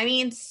dumped? I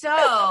mean,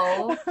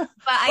 so,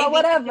 but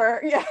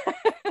whatever. Yeah.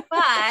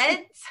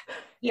 But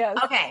yes.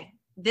 Okay.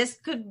 This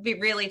could be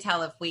really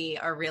tell if we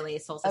are really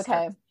soul sisters.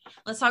 Okay.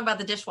 Let's talk about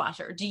the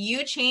dishwasher. Do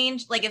you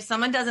change, like, if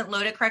someone doesn't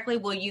load it correctly,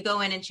 will you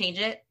go in and change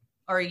it?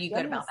 Or are you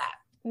good about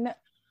that?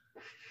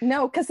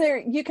 No, because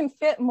you can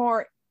fit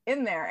more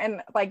in there,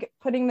 and like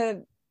putting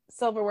the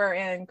silverware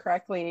in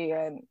correctly,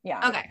 and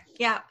yeah. Okay.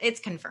 Yeah, it's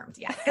confirmed.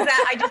 Yeah. Because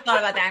I just thought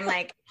about that. I'm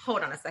like,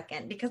 hold on a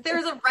second, because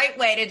there's a right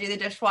way to do the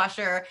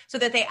dishwasher so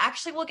that they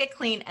actually will get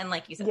clean. And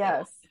like you said,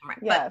 yes. Right.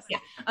 Yes.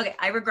 But, yeah. Okay.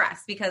 I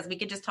regress because we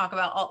could just talk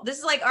about this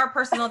is like our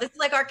personal, this is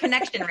like our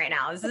connection right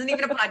now. This isn't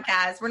even a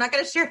podcast. We're not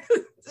going to share.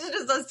 This is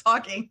just us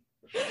talking.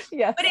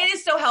 Yes. But it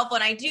is so helpful.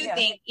 And I do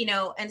think,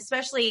 and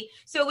especially,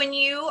 so when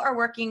you are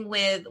working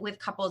with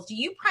couples, do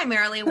you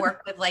primarily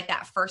work with like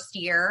that first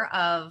year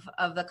of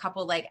the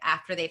couple, like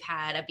after they've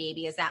had a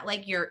baby? Is that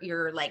like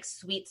your like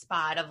sweet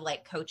spot of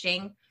like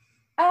coaching?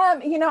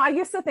 I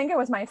used to think it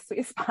was my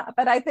sweet spot,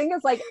 but I think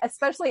it's like,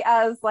 especially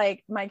as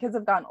like my kids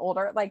have gotten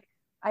older, like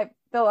I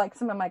feel like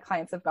some of my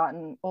clients have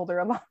gotten older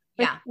along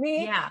with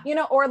me,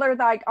 or they're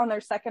like on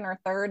their second or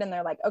third and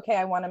they're like, okay,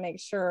 I want to make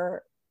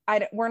sure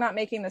we're not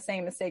making the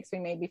same mistakes we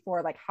made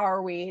before. Like, how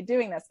are we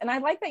doing this? And I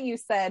like that you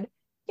said,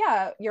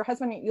 your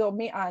husband, you'll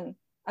meet on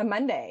a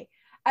Monday.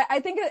 I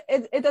think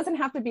it doesn't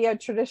have to be a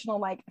traditional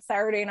like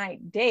Saturday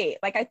night date.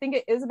 Like, I think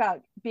it is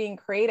about being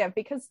creative,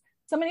 because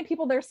so many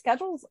people, their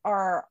schedules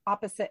are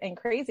opposite and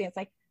crazy. It's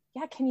like,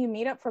 can you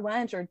meet up for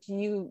lunch, or do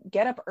you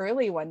get up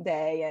early one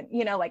day?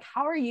 And, like,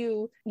 how are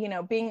you,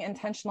 being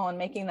intentional and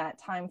making that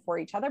time for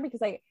each other?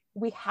 Because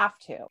we have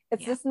to,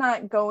 it's just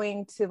not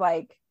going to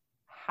like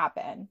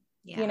happen.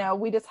 Yeah.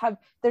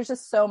 There's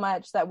just so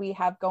much that we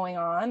have going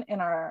on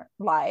in our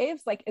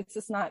lives. Like, it's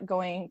just not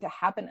going to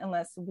happen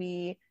unless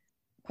we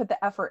put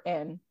the effort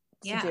in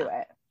to do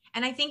it.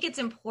 And I think it's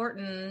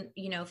important,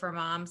 for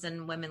moms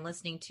and women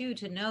listening too,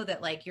 to know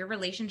that like your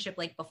relationship,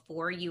 like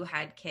before you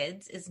had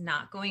kids, is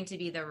not going to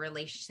be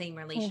the same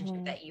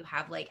relationship that you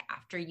have like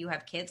after you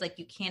have kids. Like,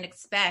 you can't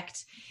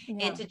expect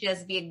it to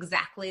just be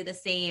exactly the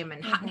same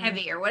and hot and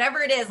heavy or whatever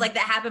it is like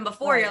that happened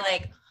before. Right. You're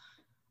like,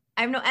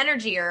 I have no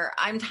energy, or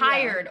I'm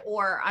tired,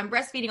 or I'm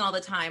breastfeeding all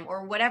the time,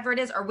 or whatever it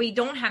is, or we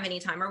don't have any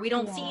time, or we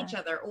don't see each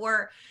other,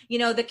 or,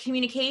 the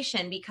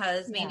communication,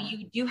 because maybe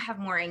you do have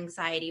more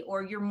anxiety,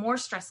 or you're more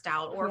stressed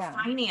out, or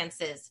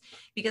finances,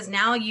 because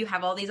now you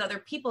have all these other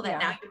people that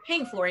now you're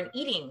paying for and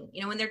eating,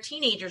 when they're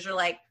teenagers, you're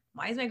like,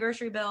 why is my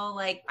grocery bill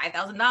like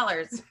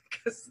 $5,000?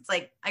 Because it's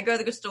like, I go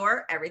to the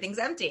store, everything's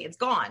empty. It's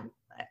gone.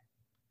 I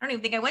don't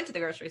even think I went to the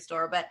grocery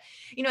store, but,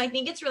 I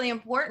think it's really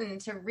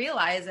important to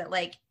realize that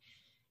like,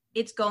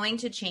 it's going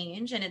to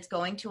change and it's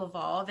going to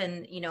evolve.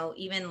 And,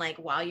 even like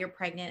while you're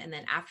pregnant and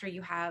then after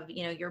you have,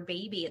 your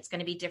baby, it's going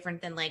to be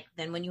different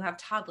than when you have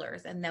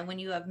toddlers. And then when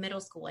you have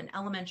middle school and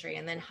elementary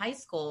and then high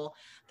school,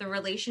 the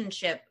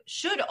relationship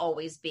should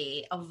always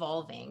be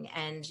evolving.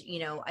 And,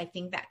 I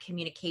think that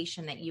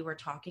communication that you were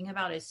talking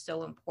about is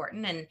so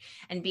important,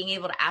 and being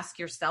able to ask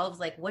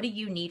yourselves, like, what do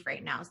you need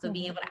right now? So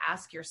being able to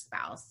ask your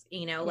spouse,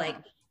 like,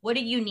 what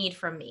do you need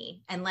from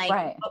me? And like,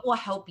 what will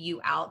help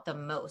you out the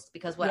most?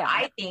 Because what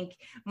I think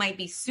might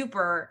be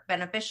super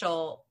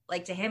beneficial,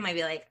 like to him, might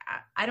be like,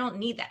 I don't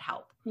need that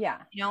help. Yeah.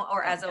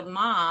 Or as a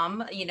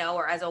mom,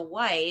 or as a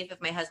wife,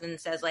 if my husband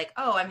says like,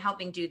 oh, I'm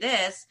helping do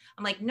this,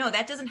 I'm like, no,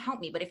 that doesn't help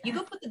me. But if you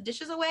go put the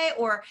dishes away,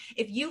 or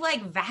if you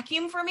like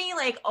vacuum for me,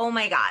 like, oh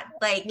my God,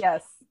 like,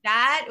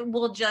 that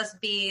will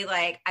just be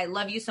like, I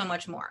love you so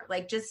much more.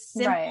 Like, just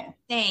simple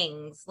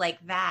things like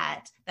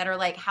that are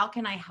like, how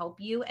can I help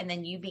you? And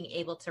then you being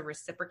able to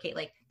reciprocate,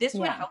 like, this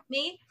would help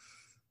me,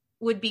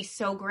 would be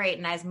so great.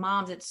 And as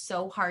moms, it's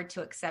so hard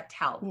to accept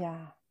help.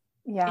 Yeah.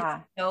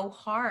 It's so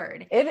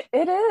hard. It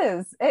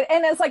is.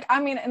 And it's like,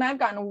 I mean, and I've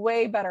gotten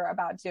way better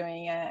about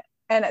doing it.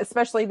 And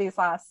especially this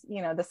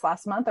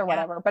last month or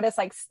whatever, but it's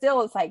like,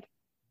 still, it's like,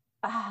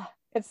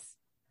 it's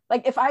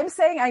like, if I'm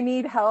saying I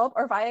need help,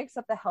 or if I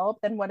accept the help,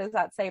 then what does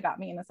that say about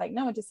me? And it's like,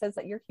 no, it just says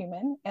that you're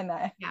human and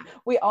that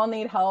we all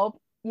need help,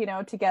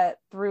 to get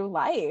through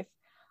life.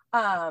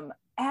 And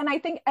I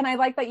think, and I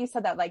like that you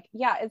said that, like,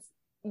 it's,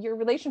 your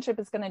relationship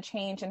is going to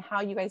change, and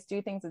how you guys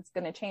do things, it's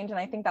going to change. And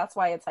I think that's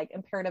why it's like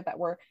imperative that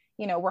we're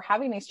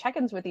having these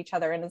check-ins with each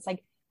other. And it's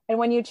like, and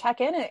when you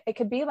check in, it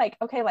could be like,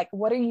 okay, like,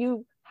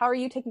 how are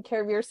you taking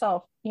care of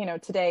yourself,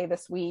 today,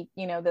 this week,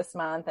 this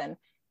month? And,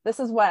 this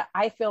is what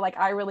I feel like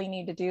I really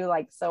need to do.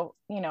 Like, so,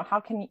 how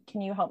can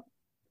you help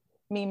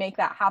me make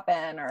that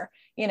happen? Or,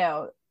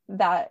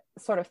 that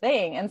sort of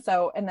thing. And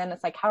then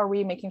it's like, how are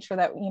we making sure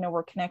that,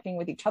 we're connecting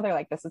with each other?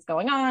 Like, this is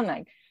going on.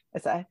 Like,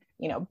 it's a,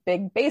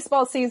 big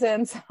baseball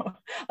season. So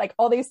like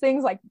all these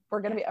things, like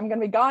I'm going to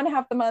be gone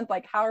half the month.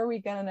 Like, how are we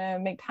going to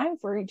make time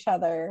for each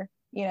other,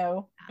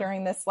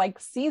 during this like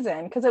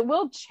season? Cause it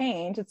will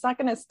change. It's not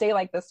going to stay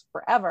like this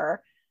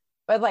forever,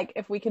 but like,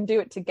 if we can do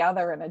it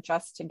together and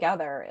adjust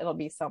together, it'll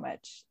be so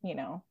much,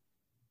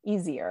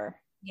 easier.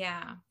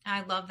 Yeah,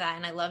 I love that.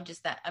 And I love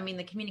just that. I mean,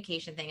 the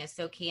communication thing is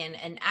so key,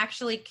 and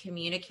actually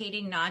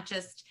communicating, not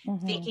just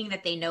thinking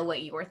that they know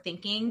what you're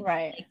thinking.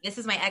 Right. Like, this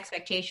is my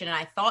expectation. And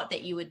I thought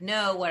that you would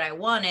know what I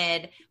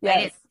wanted, but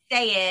I didn't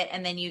say it.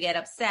 And then you get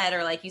upset,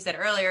 or like you said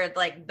earlier, it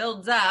like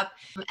builds up.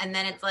 And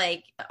then it's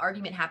like the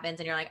argument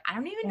happens and you're like, I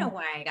don't even know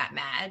why I got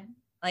mad.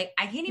 Like,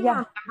 I can't even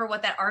remember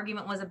what that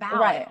argument was about.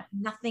 Right. Like,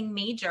 nothing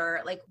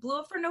major, like blew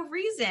up for no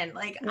reason.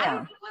 Like, I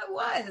don't know what it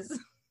was.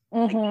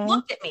 Mm-hmm.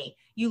 Like,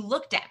 you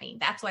looked at me.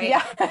 That's why.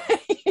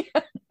 Exactly.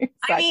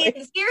 I mean,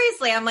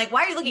 seriously, I'm like,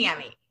 why are you looking at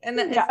me? And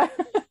then,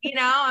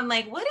 I'm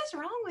like, what is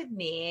wrong with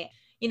me?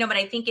 But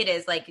I think it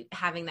is like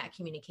having that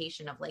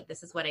communication of like,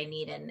 this is what I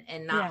need,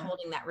 and not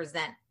holding that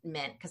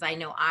resentment. Cause I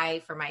know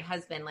for my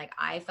husband, like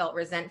I felt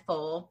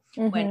resentful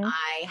when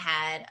I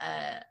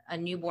had a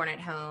newborn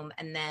at home,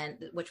 and then,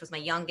 which was my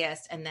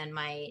youngest. And then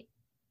my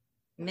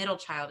middle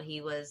child,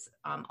 he was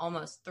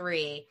almost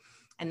 3.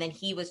 And then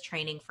he was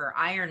training for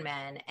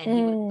Ironman, and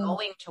he was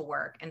going to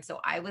work. And so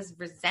I was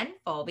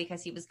resentful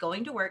because he was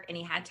going to work and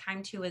he had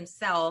time to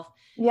himself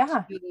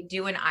to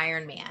do an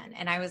Ironman.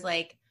 And I was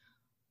like,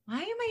 why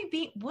am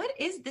I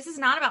this is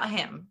not about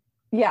him.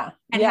 Yeah.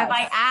 And have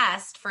I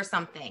asked for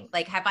something?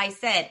 Like, have I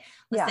said,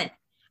 listen,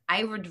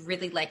 I would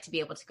really like to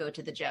be able to go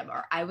to the gym,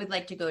 or I would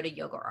like to go to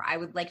yoga, or I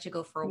would like to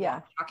go for a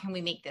walk. How can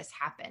we make this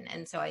happen?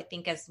 And so I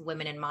think as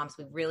women and moms,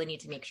 we really need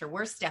to make sure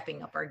we're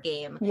stepping up our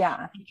game,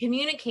 and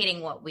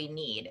communicating what we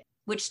need,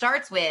 which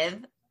starts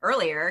with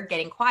earlier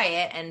getting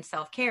quiet and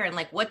self-care, and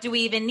like, what do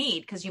we even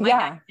need? Because you might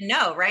not even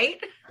know,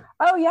 right?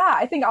 Oh yeah.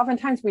 I think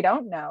oftentimes we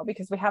don't know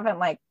because we haven't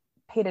like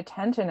paid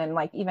attention and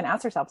like even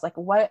asked ourselves, like,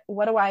 what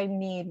do I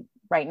need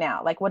right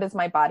now? Like, what does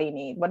my body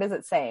need? What is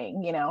it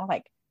saying?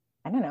 Like,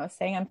 I don't know,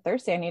 saying I'm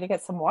thirsty, I need to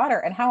get some water.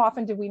 And how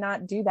often do we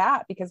not do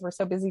that because we're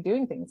so busy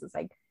doing things? It's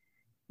like,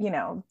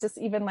 just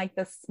even like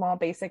the small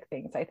basic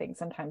things. I think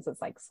sometimes it's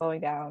like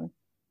slowing down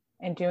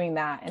and doing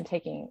that and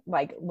taking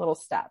like little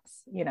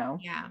steps,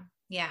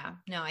 Yeah.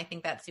 No, I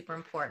think that's super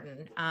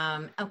important.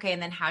 Okay.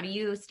 And then how do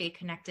you stay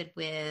connected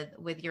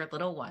with your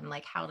little one?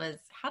 Like, how does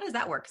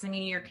that work? Cause I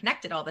mean, you're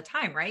connected all the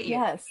time, right?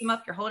 You're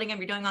you're holding him,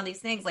 you're doing all these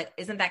things. Like,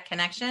 isn't that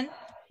connection?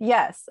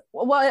 Yes.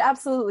 Well, it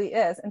absolutely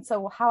is. And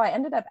so how I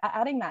ended up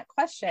adding that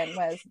question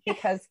was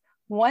because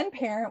one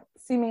parent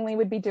seemingly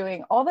would be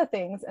doing all the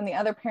things and the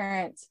other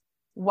parent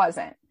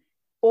wasn't,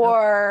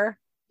 or,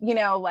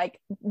 like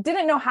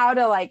didn't know how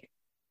to like,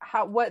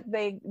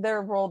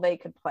 their role they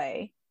could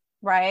play.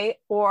 Right.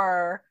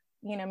 Or,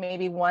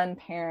 maybe one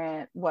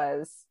parent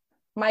was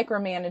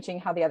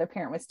micromanaging how the other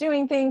parent was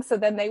doing things. So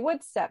then they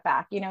would step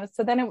back,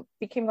 so then it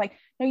became like,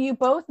 no, you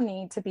both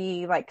need to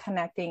be like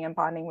connecting and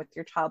bonding with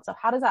your child. So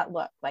how does that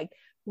look? Like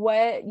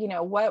what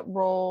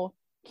role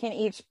can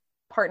each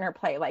partner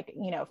play? Like,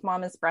 if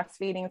mom is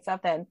breastfeeding and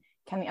stuff, then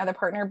can the other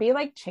partner be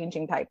like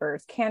changing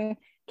diapers? Can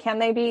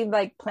they be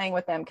like playing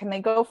with them? Can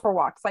they go for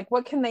walks? Like,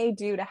 what can they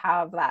do to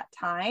have that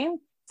time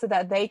so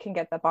that they can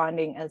get the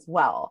bonding as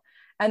well?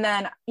 And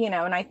then,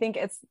 and I think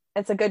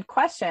it's a good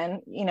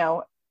question,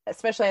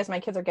 especially as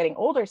my kids are getting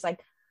older. It's like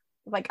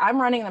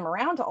I'm running them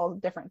around to all the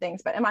different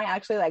things, but am I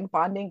actually like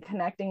bonding,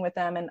 connecting with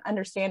them and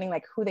understanding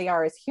like who they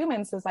are as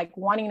humans, is like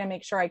wanting to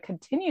make sure I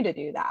continue to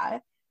do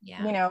that,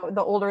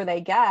 the older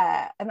they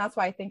get. And that's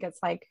why I think it's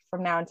like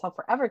from now until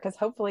forever, because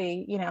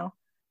hopefully,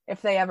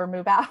 if they ever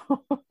move out,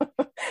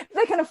 if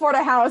they can afford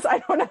a house, I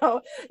don't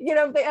know,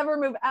 if they ever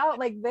move out,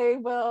 like they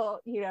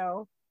will,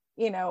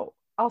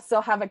 I'll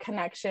still have a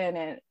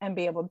connection and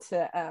be able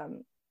to,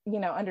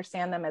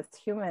 understand them as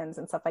humans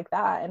and stuff like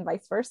that, and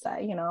vice versa,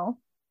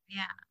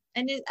 Yeah.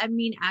 And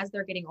as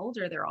they're getting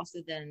older, they're also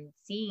then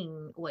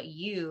seeing what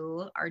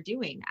you are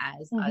doing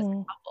as a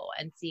couple,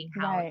 and seeing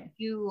how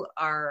you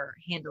are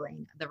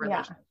handling the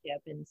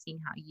relationship, and seeing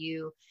how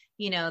you,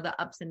 the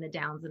ups and the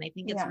downs. And I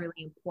think it's really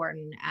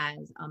important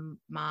as a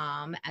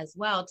mom as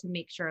well to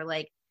make sure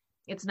like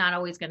it's not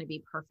always going to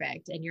be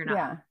perfect, and you're not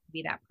going to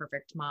be that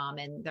perfect mom.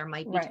 And there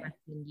might be times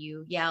when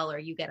you yell or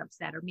you get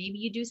upset, or maybe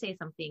you do say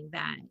something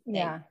that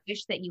you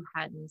wish that you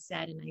hadn't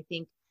said. And I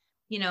think,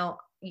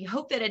 you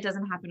hope that it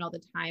doesn't happen all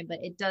the time, but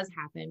it does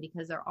happen,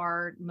 because there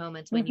are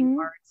moments when you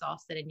are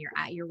exhausted and you're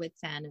at your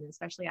wit's end. And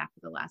especially after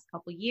the last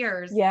couple of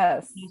years,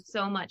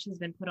 so much has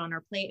been put on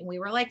our plate, and we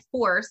were like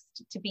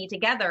forced to be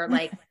together,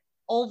 like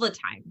all the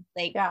time.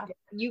 Like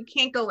you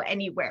can't go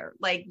anywhere.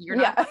 Like you're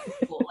not going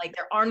to school. Like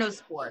there are no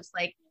sports.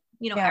 Like,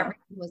 everything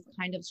was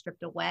kind of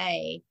stripped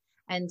away.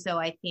 And so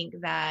I think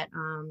that,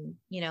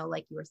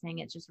 like you were saying,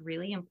 it's just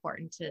really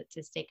important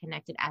to stay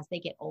connected as they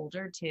get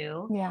older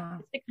too, Yeah.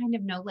 just to kind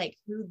of know like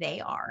who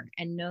they are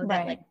and know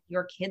that like Right.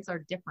 your kids are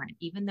different,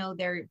 even though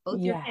they're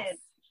both your Yes.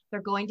 kids, they're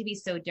going to be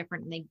so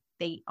different and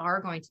they are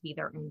going to be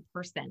their own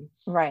person.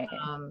 Right.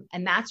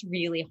 And that's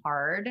really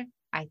hard,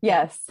 I think,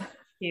 Yes.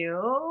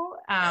 too.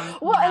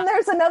 Well, and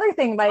there's another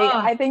thing, like, Oh,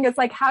 I think it's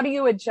like, how do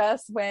you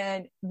adjust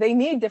when they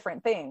need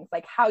different things?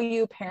 Like how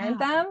you parent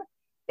yeah. them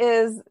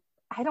is,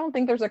 I don't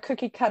think there's a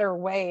cookie cutter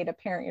way to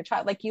parent your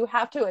child. Like you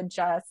have to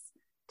adjust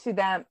to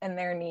them and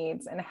their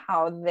needs and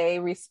how they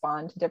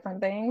respond to different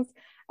things.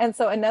 And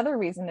so another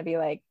reason to be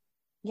like,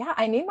 yeah,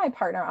 I need my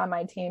partner on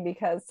my team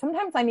because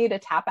sometimes I need to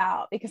tap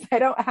out because I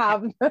don't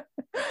have,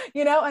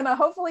 and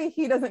hopefully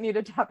he doesn't need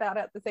to tap out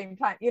at the same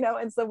time,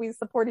 and so we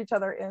support each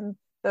other in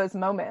those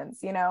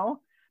moments,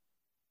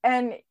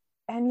 and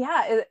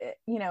yeah,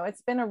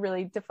 it's been a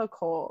really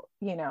difficult,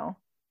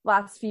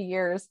 last few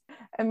years.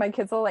 And my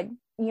kids will like,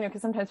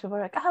 because sometimes people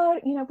are like, oh,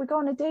 if we go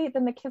on a date,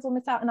 then the kids will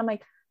miss out. And I'm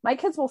like, my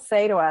kids will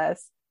say to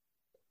us,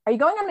 are you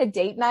going on a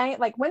date night?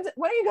 Like, when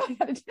are you going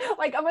on a date?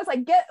 Like, almost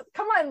like,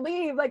 come on,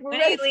 leave. Like, we're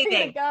ready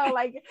to go.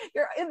 Like,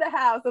 you're in the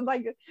house. And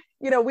like,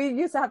 we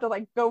used to have to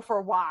like go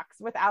for walks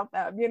without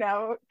them,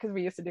 because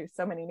we used to do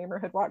so many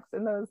neighborhood walks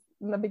in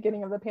the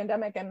beginning of the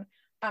pandemic. And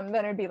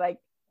then it'd be like,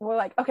 we're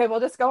like, okay,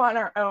 we'll just go on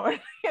our own.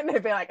 And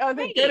they'd be like, oh,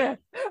 thank goodness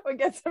we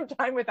get some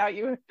time without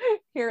you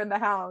here in the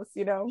house,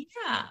 Yeah.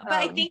 But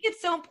I think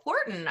it's so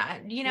important,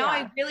 I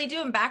really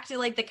do. And back to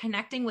like the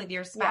connecting with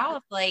your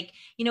spouse, like,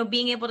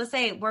 being able to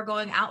say we're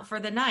going out for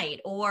the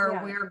night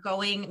or we're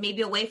going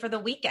maybe away for the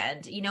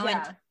weekend,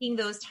 and taking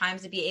those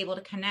times to be able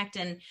to connect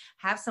and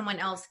have someone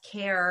else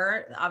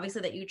care,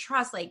 obviously that you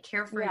trust, like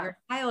care for your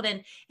child.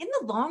 And in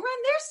the long run,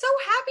 they're so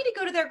happy to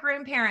go to their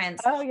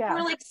grandparents or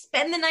like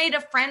spend the night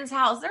at a friend's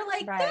house. They're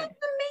like, that's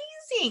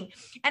amazing.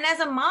 And as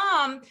a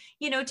mom,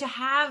 to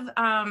have,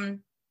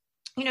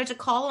 to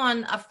call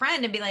on a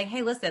friend and be like,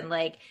 hey, listen,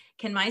 like,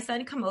 can my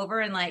son come over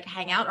and like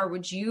hang out? Or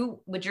would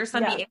your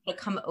son be able to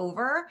come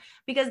over?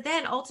 Because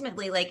then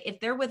ultimately, like if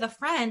they're with a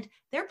friend,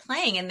 they're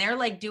playing and they're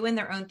like doing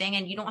their own thing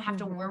and you don't have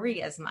to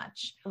worry as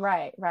much.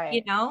 Right.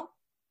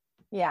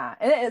 Yeah.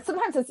 And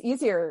sometimes it's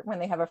easier when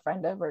they have a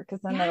friend over because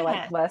then they're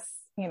like less,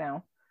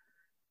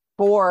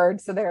 bored,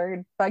 so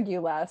they're bug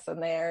you less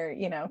and they're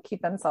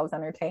keep themselves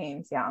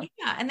entertained.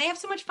 And they have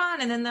so much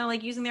fun, and then they're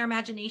like using their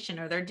imagination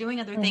or they're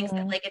doing other things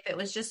that like if it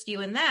was just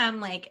you and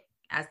them, like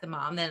as the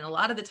mom, then a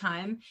lot of the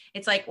time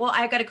it's like, well,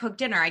 I got to cook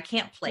dinner, I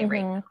can't play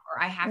right now,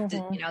 or I have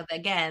to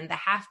again the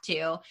have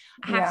to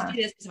do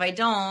this because if I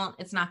don't,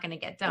 it's not going to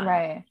get done.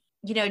 Right.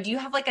 Do you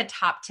have like a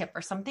top tip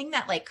or something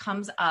that like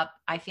comes up,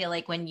 I feel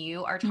like when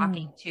you are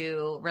talking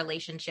to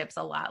relationships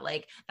a lot,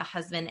 like the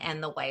husband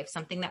and the wife,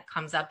 something that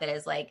comes up that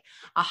is like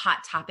a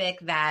hot topic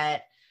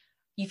that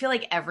you feel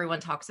like everyone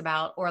talks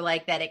about, or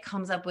like that it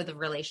comes up with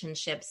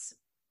relationships,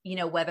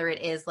 whether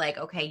it is like,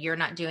 okay, you're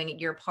not doing it,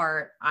 your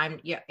part,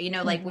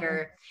 like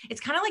where it's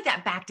kind of like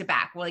that back to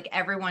back, where like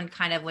everyone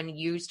kind of, when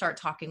you start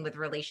talking with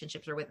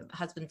relationships or with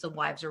husbands and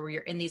wives, or where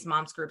you're in these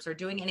moms groups or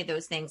doing any of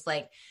those things,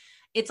 like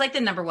it's like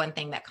the number one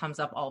thing that comes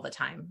up all the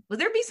time. Would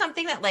there be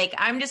something that like,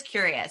 I'm just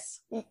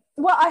curious?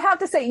 Well, I have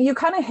to say you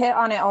kind of hit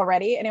on it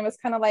already. And it was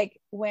kind of like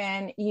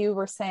when you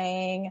were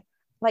saying,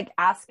 like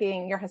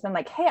asking your husband,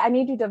 like, hey, I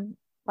need you to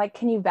like,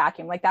 can you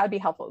vacuum? Like that would be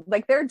helpful.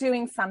 Like they're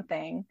doing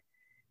something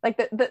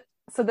like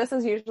so this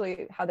is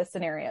usually how the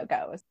scenario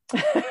goes.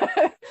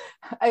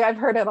 I've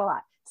heard it a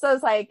lot. So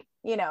it's like,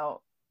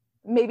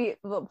 maybe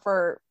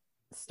for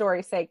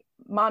story's sake,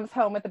 mom's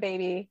home with the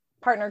baby,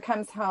 partner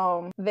comes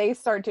home, they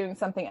start doing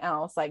something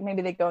else. Like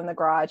maybe they go in the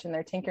garage and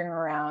they're tinkering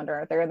around,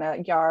 or they're in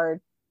the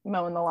yard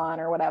mowing the lawn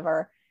or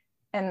whatever.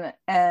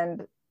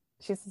 And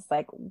she's just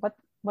like,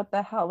 what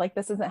the hell? Like,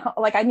 this isn't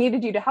like, I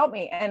needed you to help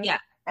me.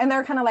 And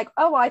they're kind of like,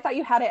 oh, well, I thought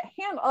you had it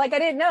handled. Like, I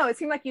didn't know. It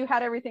seemed like you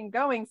had everything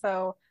going.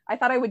 So I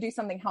thought I would do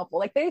something helpful.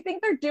 Like they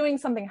think they're doing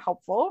something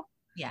helpful.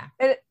 Yeah.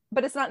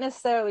 But it's not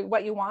necessarily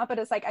what you want, but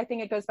it's like, I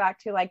think it goes back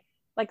to like,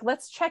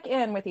 let's check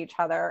in with each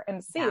other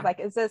and see, like,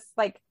 is this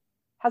like,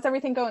 how's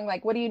everything going?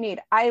 Like, what do you need?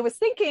 I was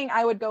thinking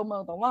I would go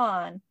mow the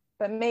lawn,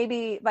 but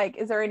maybe like,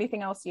 is there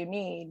anything else you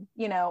need?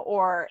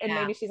 And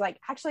maybe she's like,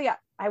 actually,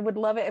 I would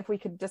love it if we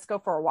could just go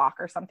for a walk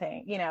or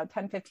something,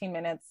 10, 15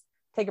 minutes,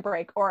 take a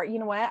break. Or, you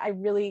know what? I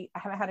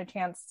haven't had a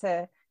chance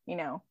to,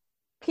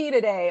 pee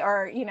today,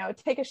 or,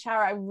 take a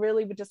shower. I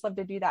really would just love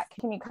to do that.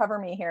 Can you cover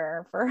me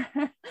here for,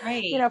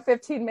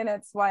 15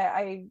 minutes while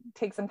I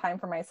take some time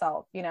for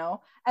myself,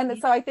 And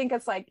so I think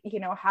it's like,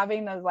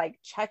 having those like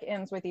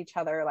check-ins with each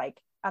other, like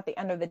at the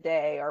end of the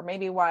day, or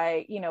maybe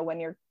when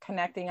you're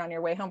connecting on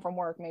your way home from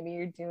work, maybe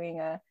you're doing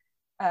a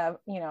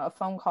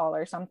phone call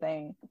or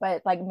something,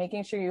 but like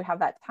making sure you have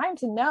that time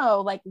to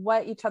know like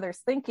what each other's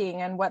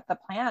thinking and what the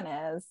plan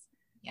is.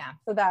 Yeah.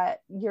 So that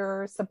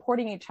you're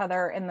supporting each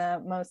other in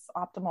the most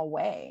optimal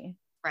way.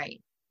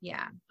 Right.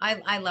 Yeah.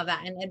 I love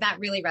that. And that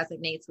really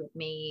resonates with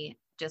me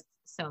just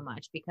so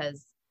much,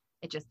 because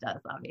it just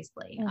does,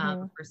 obviously,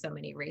 for so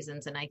many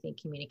reasons. And I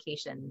think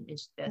communication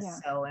is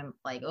just so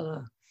like,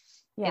 ugh.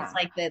 it's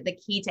like the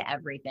key to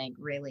everything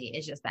really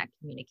is just that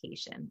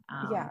communication,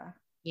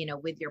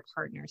 with your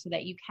partner so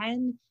that you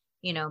can,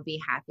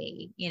 be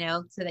happy,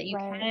 so that you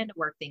can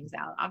work things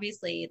out.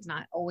 Obviously it's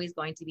not always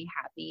going to be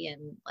happy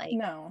and like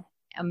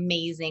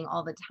amazing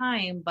all the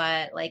time,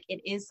 but like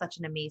it is such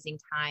an amazing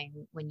time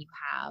when you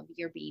have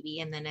your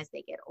baby and then as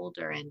they get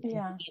older and being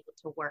able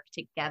to work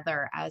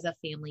together as a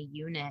family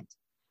unit,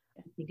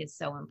 I think is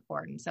so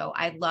important. So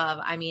I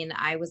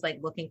was like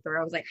looking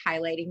through, I was like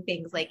highlighting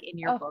things like in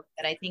your book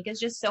that I think is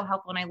just so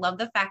helpful. And I love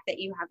the fact that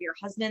you have your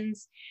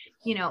husband's,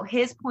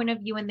 his point of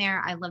view in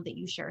there. I love that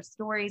you share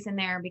stories in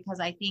there because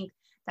I think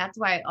that's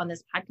why on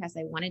this podcast,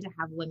 I wanted to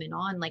have women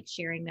on like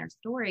sharing their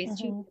stories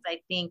too, because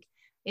I think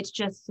it's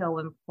just so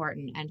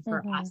important. And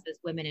for us as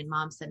women and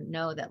moms to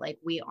know that like,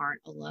 we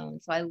aren't alone.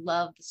 So I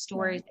love the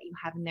stories that you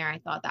have in there. I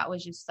thought that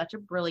was just such a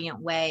brilliant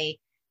way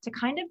to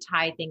kind of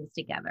tie things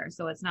together.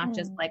 So it's not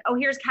just like, oh,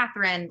 here's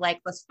Catherine, like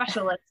the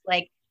specialist,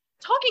 like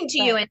talking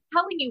to you and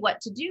telling you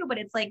what to do, but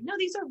it's like, no,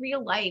 these are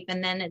real life.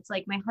 And then it's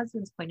like my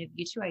husband's point of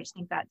view too. I just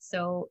think that's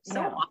so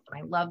awesome.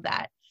 I love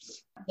that.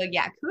 So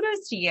yeah,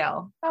 kudos to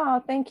you.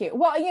 Oh, thank you.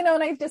 Well,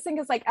 and I just think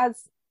it's like,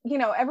 as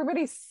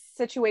everybody's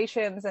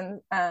situations and,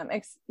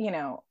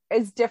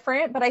 is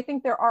different, but I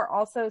think there are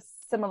also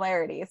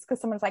similarities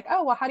because someone's like,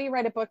 oh, well, how do you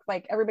write a book?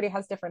 Like everybody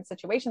has different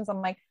situations.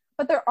 I'm like,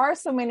 but there are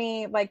so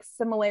many like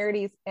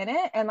similarities in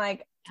it. And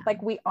like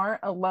we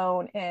aren't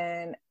alone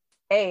in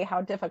A,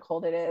 how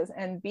difficult it is.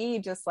 And B,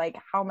 just like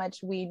how much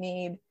we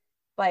need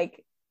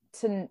like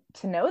to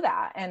know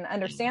that and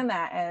understand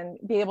that and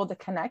be able to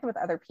connect with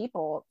other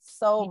people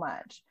so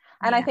much.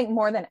 And I think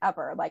more than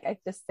ever, like, I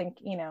just think,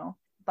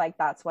 like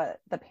that's what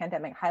the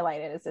pandemic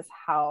highlighted is just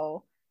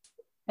how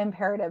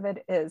imperative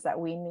it is that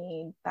we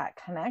need that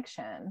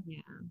connection.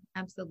 Yeah,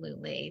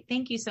 absolutely.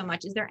 Thank you so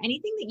much. Is there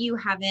anything that you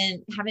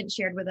haven't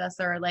shared with us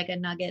or like a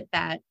nugget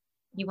that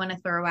you want to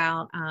throw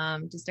out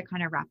just to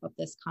kind of wrap up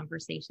this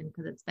conversation?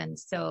 Because it's been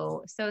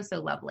so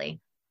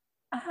lovely.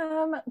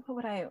 What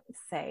would I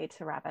say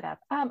to wrap it up?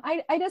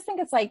 I just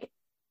think it's like,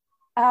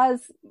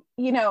 as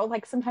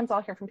like sometimes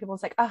I'll hear from people,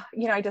 it's like, oh,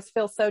 I just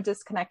feel so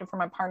disconnected from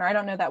my partner. I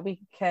don't know that we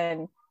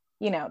can,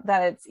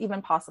 that it's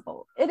even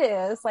possible. It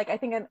is like, I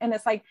think, and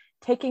it's like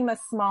taking the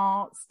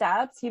small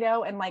steps,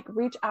 and like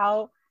reach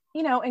out,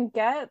 and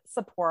get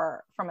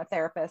support from a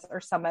therapist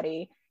or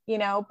somebody,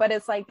 but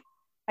it's like,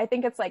 I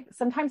think it's like,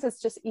 sometimes it's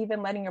just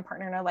even letting your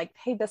partner know, like,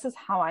 hey, this is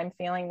how I'm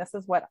feeling. This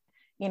is what,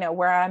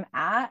 where I'm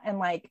at, and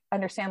like,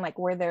 understand like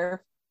where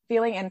they're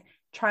feeling and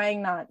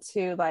trying not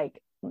to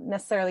like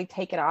necessarily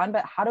take it on,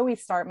 but how do we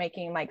start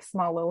making like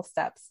small little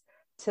steps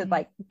to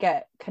like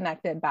get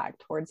connected back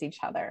towards each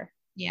other?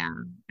 Yeah,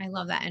 I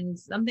love that. And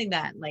something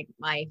that like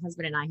my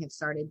husband and I have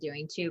started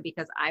doing too,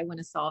 because I want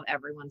to solve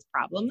everyone's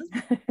problems.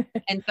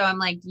 And so I'm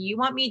like, do you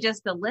want me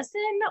just to listen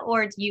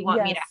or do you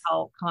want me to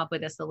help come up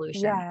with a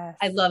solution? Yes.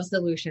 I love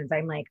solutions.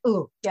 I'm like,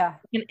 oh, yeah.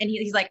 And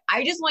he's like,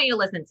 I just want you to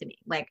listen to me.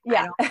 Like,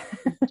 I don't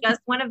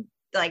just want to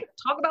like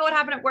talk about what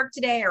happened at work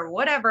today or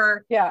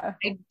whatever. Yeah.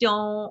 I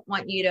don't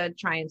want you to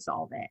try and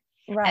solve it.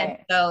 Right. And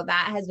so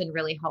that has been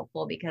really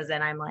helpful because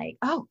then I'm like,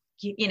 oh,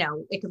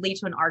 it could lead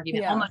to an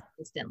argument almost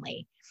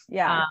instantly.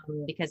 Yeah.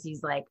 Because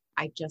he's like,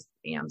 I just,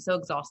 I'm so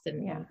exhausted.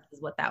 And this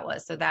is what that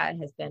was. So that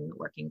has been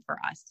working for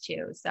us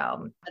too.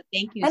 So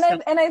thank you.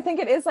 And I think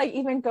it is like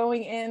even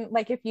going in,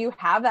 like if you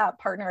have that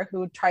partner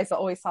who tries to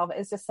always solve it,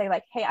 is just say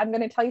like, hey, I'm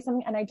going to tell you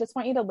something. And I just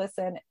want you to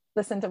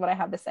listen to what I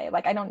have to say.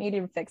 Like, I don't need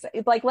you to fix it.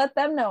 It's like, let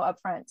them know up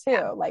front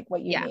too, like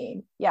what you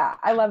need. Yeah.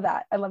 I love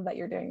that. I love that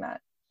you're doing that.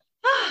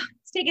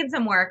 It's taken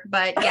some work,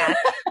 but yeah.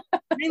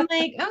 I'm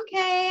like,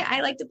 okay,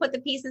 I like to put the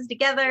pieces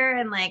together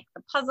and like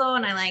the puzzle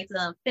and I like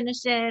to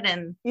finish it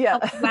and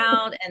help you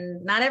out.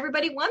 And not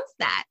everybody wants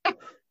that.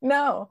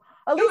 No,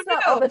 at least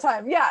not all the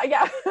time. Yeah.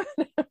 Yeah.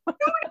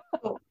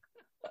 All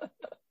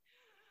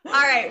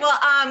right.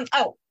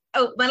 Well,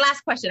 my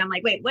last question. I'm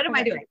like, wait, what am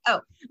I doing? Oh,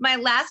 my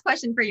last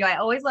question for you. I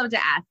always love to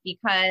ask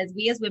because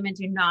we as women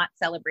do not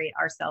celebrate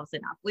ourselves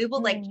enough. We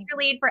will like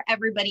cheerlead for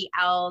everybody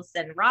else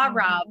and rah,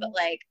 but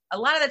like a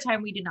lot of the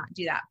time we do not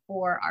do that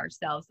for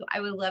ourselves. So I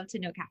would love to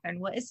know, Catherine,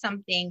 what is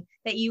something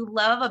that you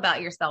love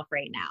about yourself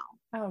right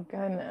now? Oh,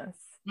 goodness.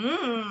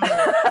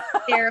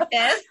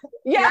 Therapist.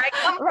 Yeah. Here I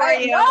come right.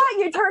 for you. Well,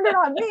 you turned it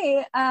on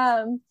me.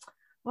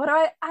 What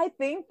I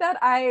think that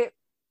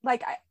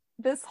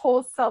this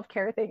whole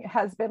self-care thing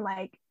has been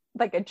like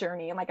a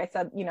journey. And like I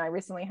said, I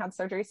recently had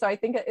surgery. So I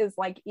think it is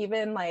like,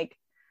 even like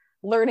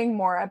learning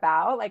more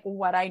about like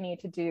what I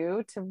need to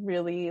do to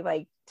really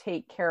like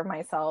take care of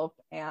myself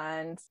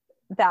and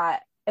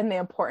the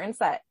importance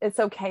that it's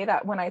okay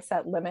that when I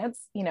set limits,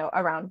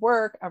 around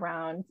work,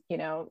 around,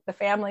 the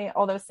family,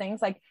 all those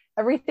things, like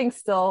everything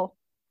still,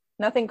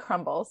 nothing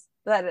crumbles,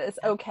 that it's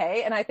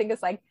okay. And I think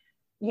it's like,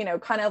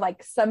 kind of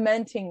like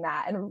cementing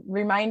that and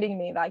reminding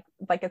me like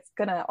it's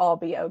gonna all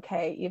be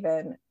okay,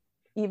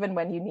 even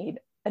when you need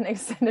an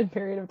extended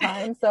period of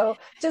time. So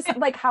just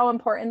like how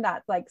important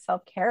that like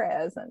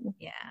self-care is. And,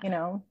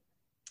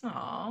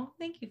 Oh,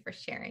 thank you for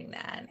sharing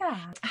that. Yeah.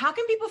 How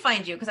can people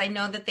find you? Because I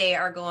know that they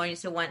are going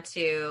to want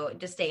to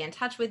just stay in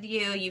touch with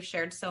you. You've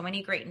shared so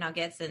many great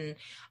nuggets, and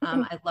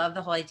I love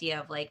the whole idea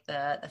of like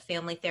the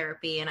family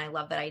therapy, and I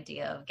love that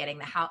idea of getting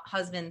the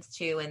husbands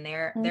too and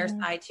their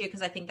side too,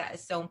 because I think that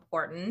is so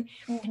important.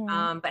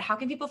 But how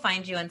can people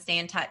find you and stay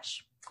in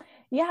touch?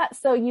 Yeah,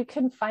 so you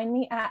can find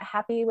me at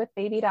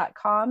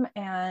happywithbaby.com,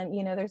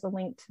 and there's a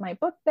link to my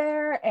book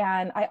there,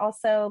 and I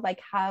also like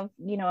have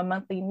a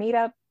monthly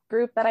meetup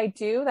group that I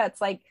do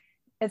that's like,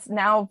 it's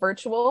now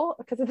virtual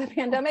because of the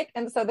pandemic.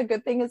 And so the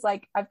good thing is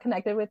like I've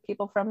connected with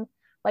people from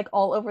like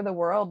all over the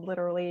world,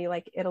 literally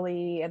like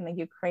Italy and the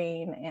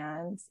Ukraine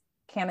and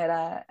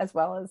Canada, as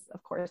well as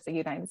of course the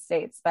United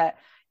States. But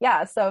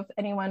yeah, so if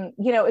anyone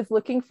is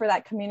looking for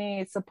that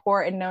community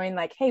support and knowing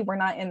like, hey, we're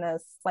not in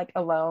this like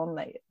alone,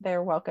 like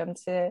they're welcome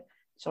to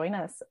join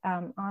us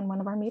on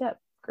one of our meetup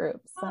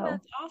groups. So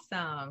that's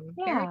awesome.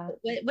 Yeah.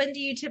 When do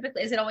you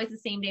typically, is it always the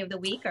same day of the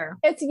week, or?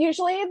 It's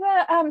usually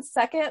the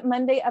second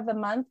Monday of the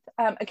month.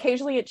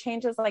 Occasionally it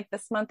changes, like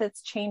this month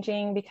it's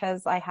changing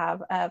because I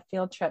have a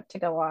field trip to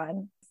go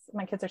on.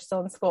 My kids are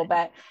still in school,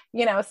 but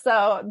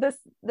so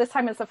this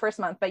time is the first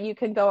month, but you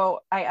can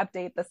go, I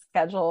update the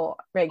schedule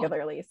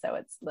regularly. So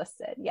it's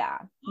listed. Yeah.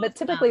 Awesome. But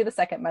typically the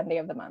second Monday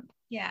of the month.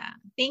 Yeah.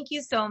 Thank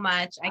you so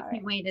much. I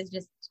can't wait to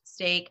just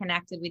stay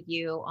connected with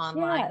you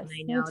online. Yes, and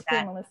I know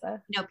that,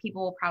 Melissa.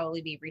 People will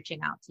probably be reaching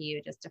out to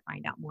you just to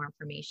find out more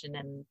information,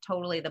 and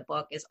totally the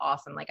book is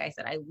awesome. Like I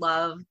said, I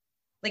love,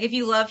 like if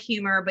you love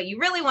humor, but you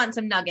really want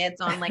some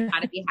nuggets on like how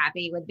to be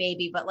happy with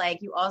baby, but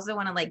like you also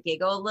want to like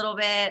giggle a little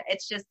bit.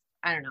 It's just,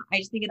 I don't know. I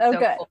just think it's so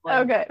good. cool.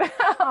 Oh, good.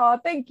 Oh,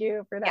 thank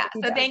you for that.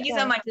 Yeah. So thank you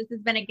so much. This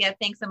has been a gift.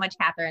 Thanks so much,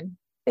 Catherine.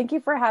 Thank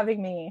you for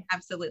having me.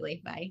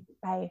 Absolutely. Bye.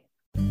 Bye.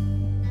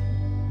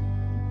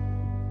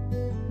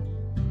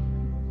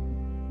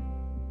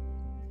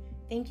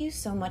 Thank you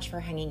so much for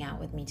hanging out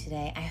with me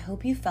today. I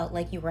hope you felt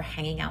like you were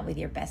hanging out with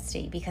your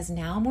bestie, because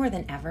now more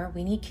than ever,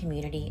 we need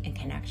community and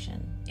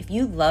connection. If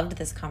you loved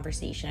this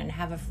conversation and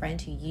have a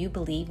friend who you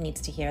believe needs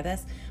to hear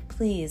this,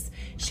 please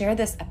share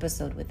this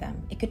episode with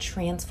them. It could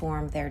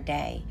transform their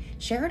day.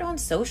 Share it on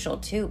social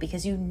too,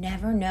 because you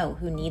never know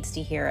who needs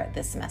to hear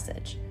this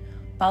message.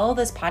 Follow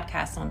this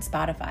podcast on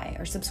Spotify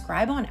or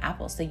subscribe on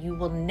Apple so you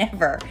will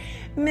never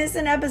miss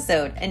an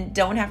episode and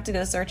don't have to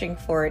go searching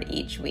for it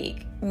each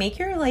week. Make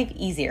your life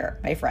easier,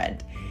 my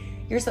friend.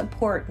 Your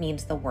support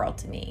means the world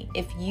to me.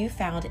 If you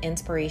found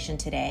inspiration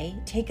today,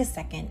 take a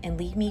second and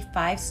leave me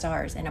 5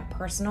 stars and a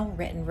personal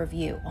written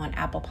review on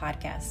Apple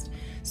Podcast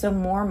so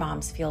more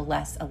moms feel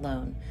less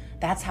alone.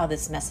 That's how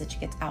this message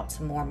gets out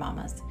to more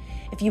mamas.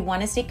 If you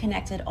want to stay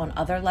connected on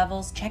other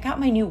levels, check out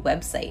my new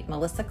website,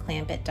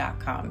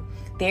 melissaclampett.com.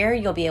 There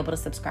you'll be able to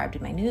subscribe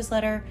to my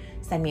newsletter,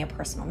 send me a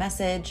personal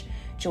message,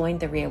 join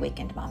the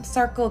Reawakened Mom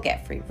Circle,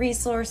 get free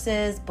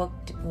resources, book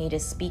me to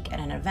speak at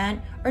an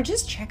event, or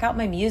just check out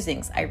my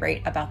musings I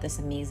write about this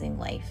amazing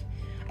life.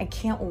 I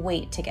can't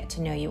wait to get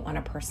to know you on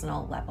a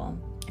personal level.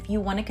 If you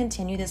want to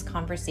continue this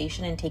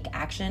conversation and take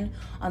action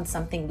on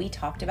something we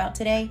talked about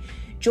today,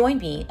 join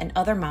me and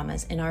other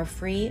mamas in our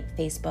free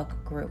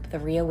Facebook group, the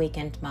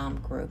Reawakened Mom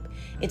Group.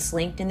 It's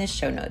linked in the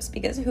show notes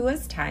because who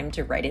has time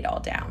to write it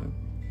all down?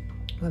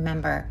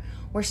 Remember,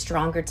 we're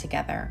stronger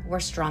together. We're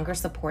stronger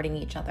supporting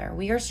each other.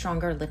 We are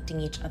stronger lifting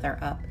each other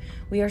up.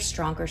 We are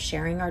stronger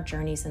sharing our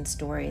journeys and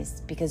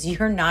stories because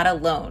you're not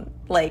alone,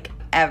 like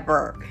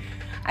ever.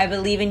 I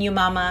believe in you,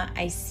 Mama.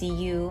 I see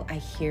you. I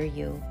hear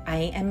you.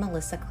 I am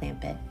Melissa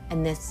Clampett,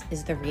 and this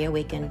is the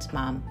Reawakened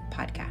Mom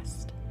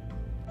Podcast.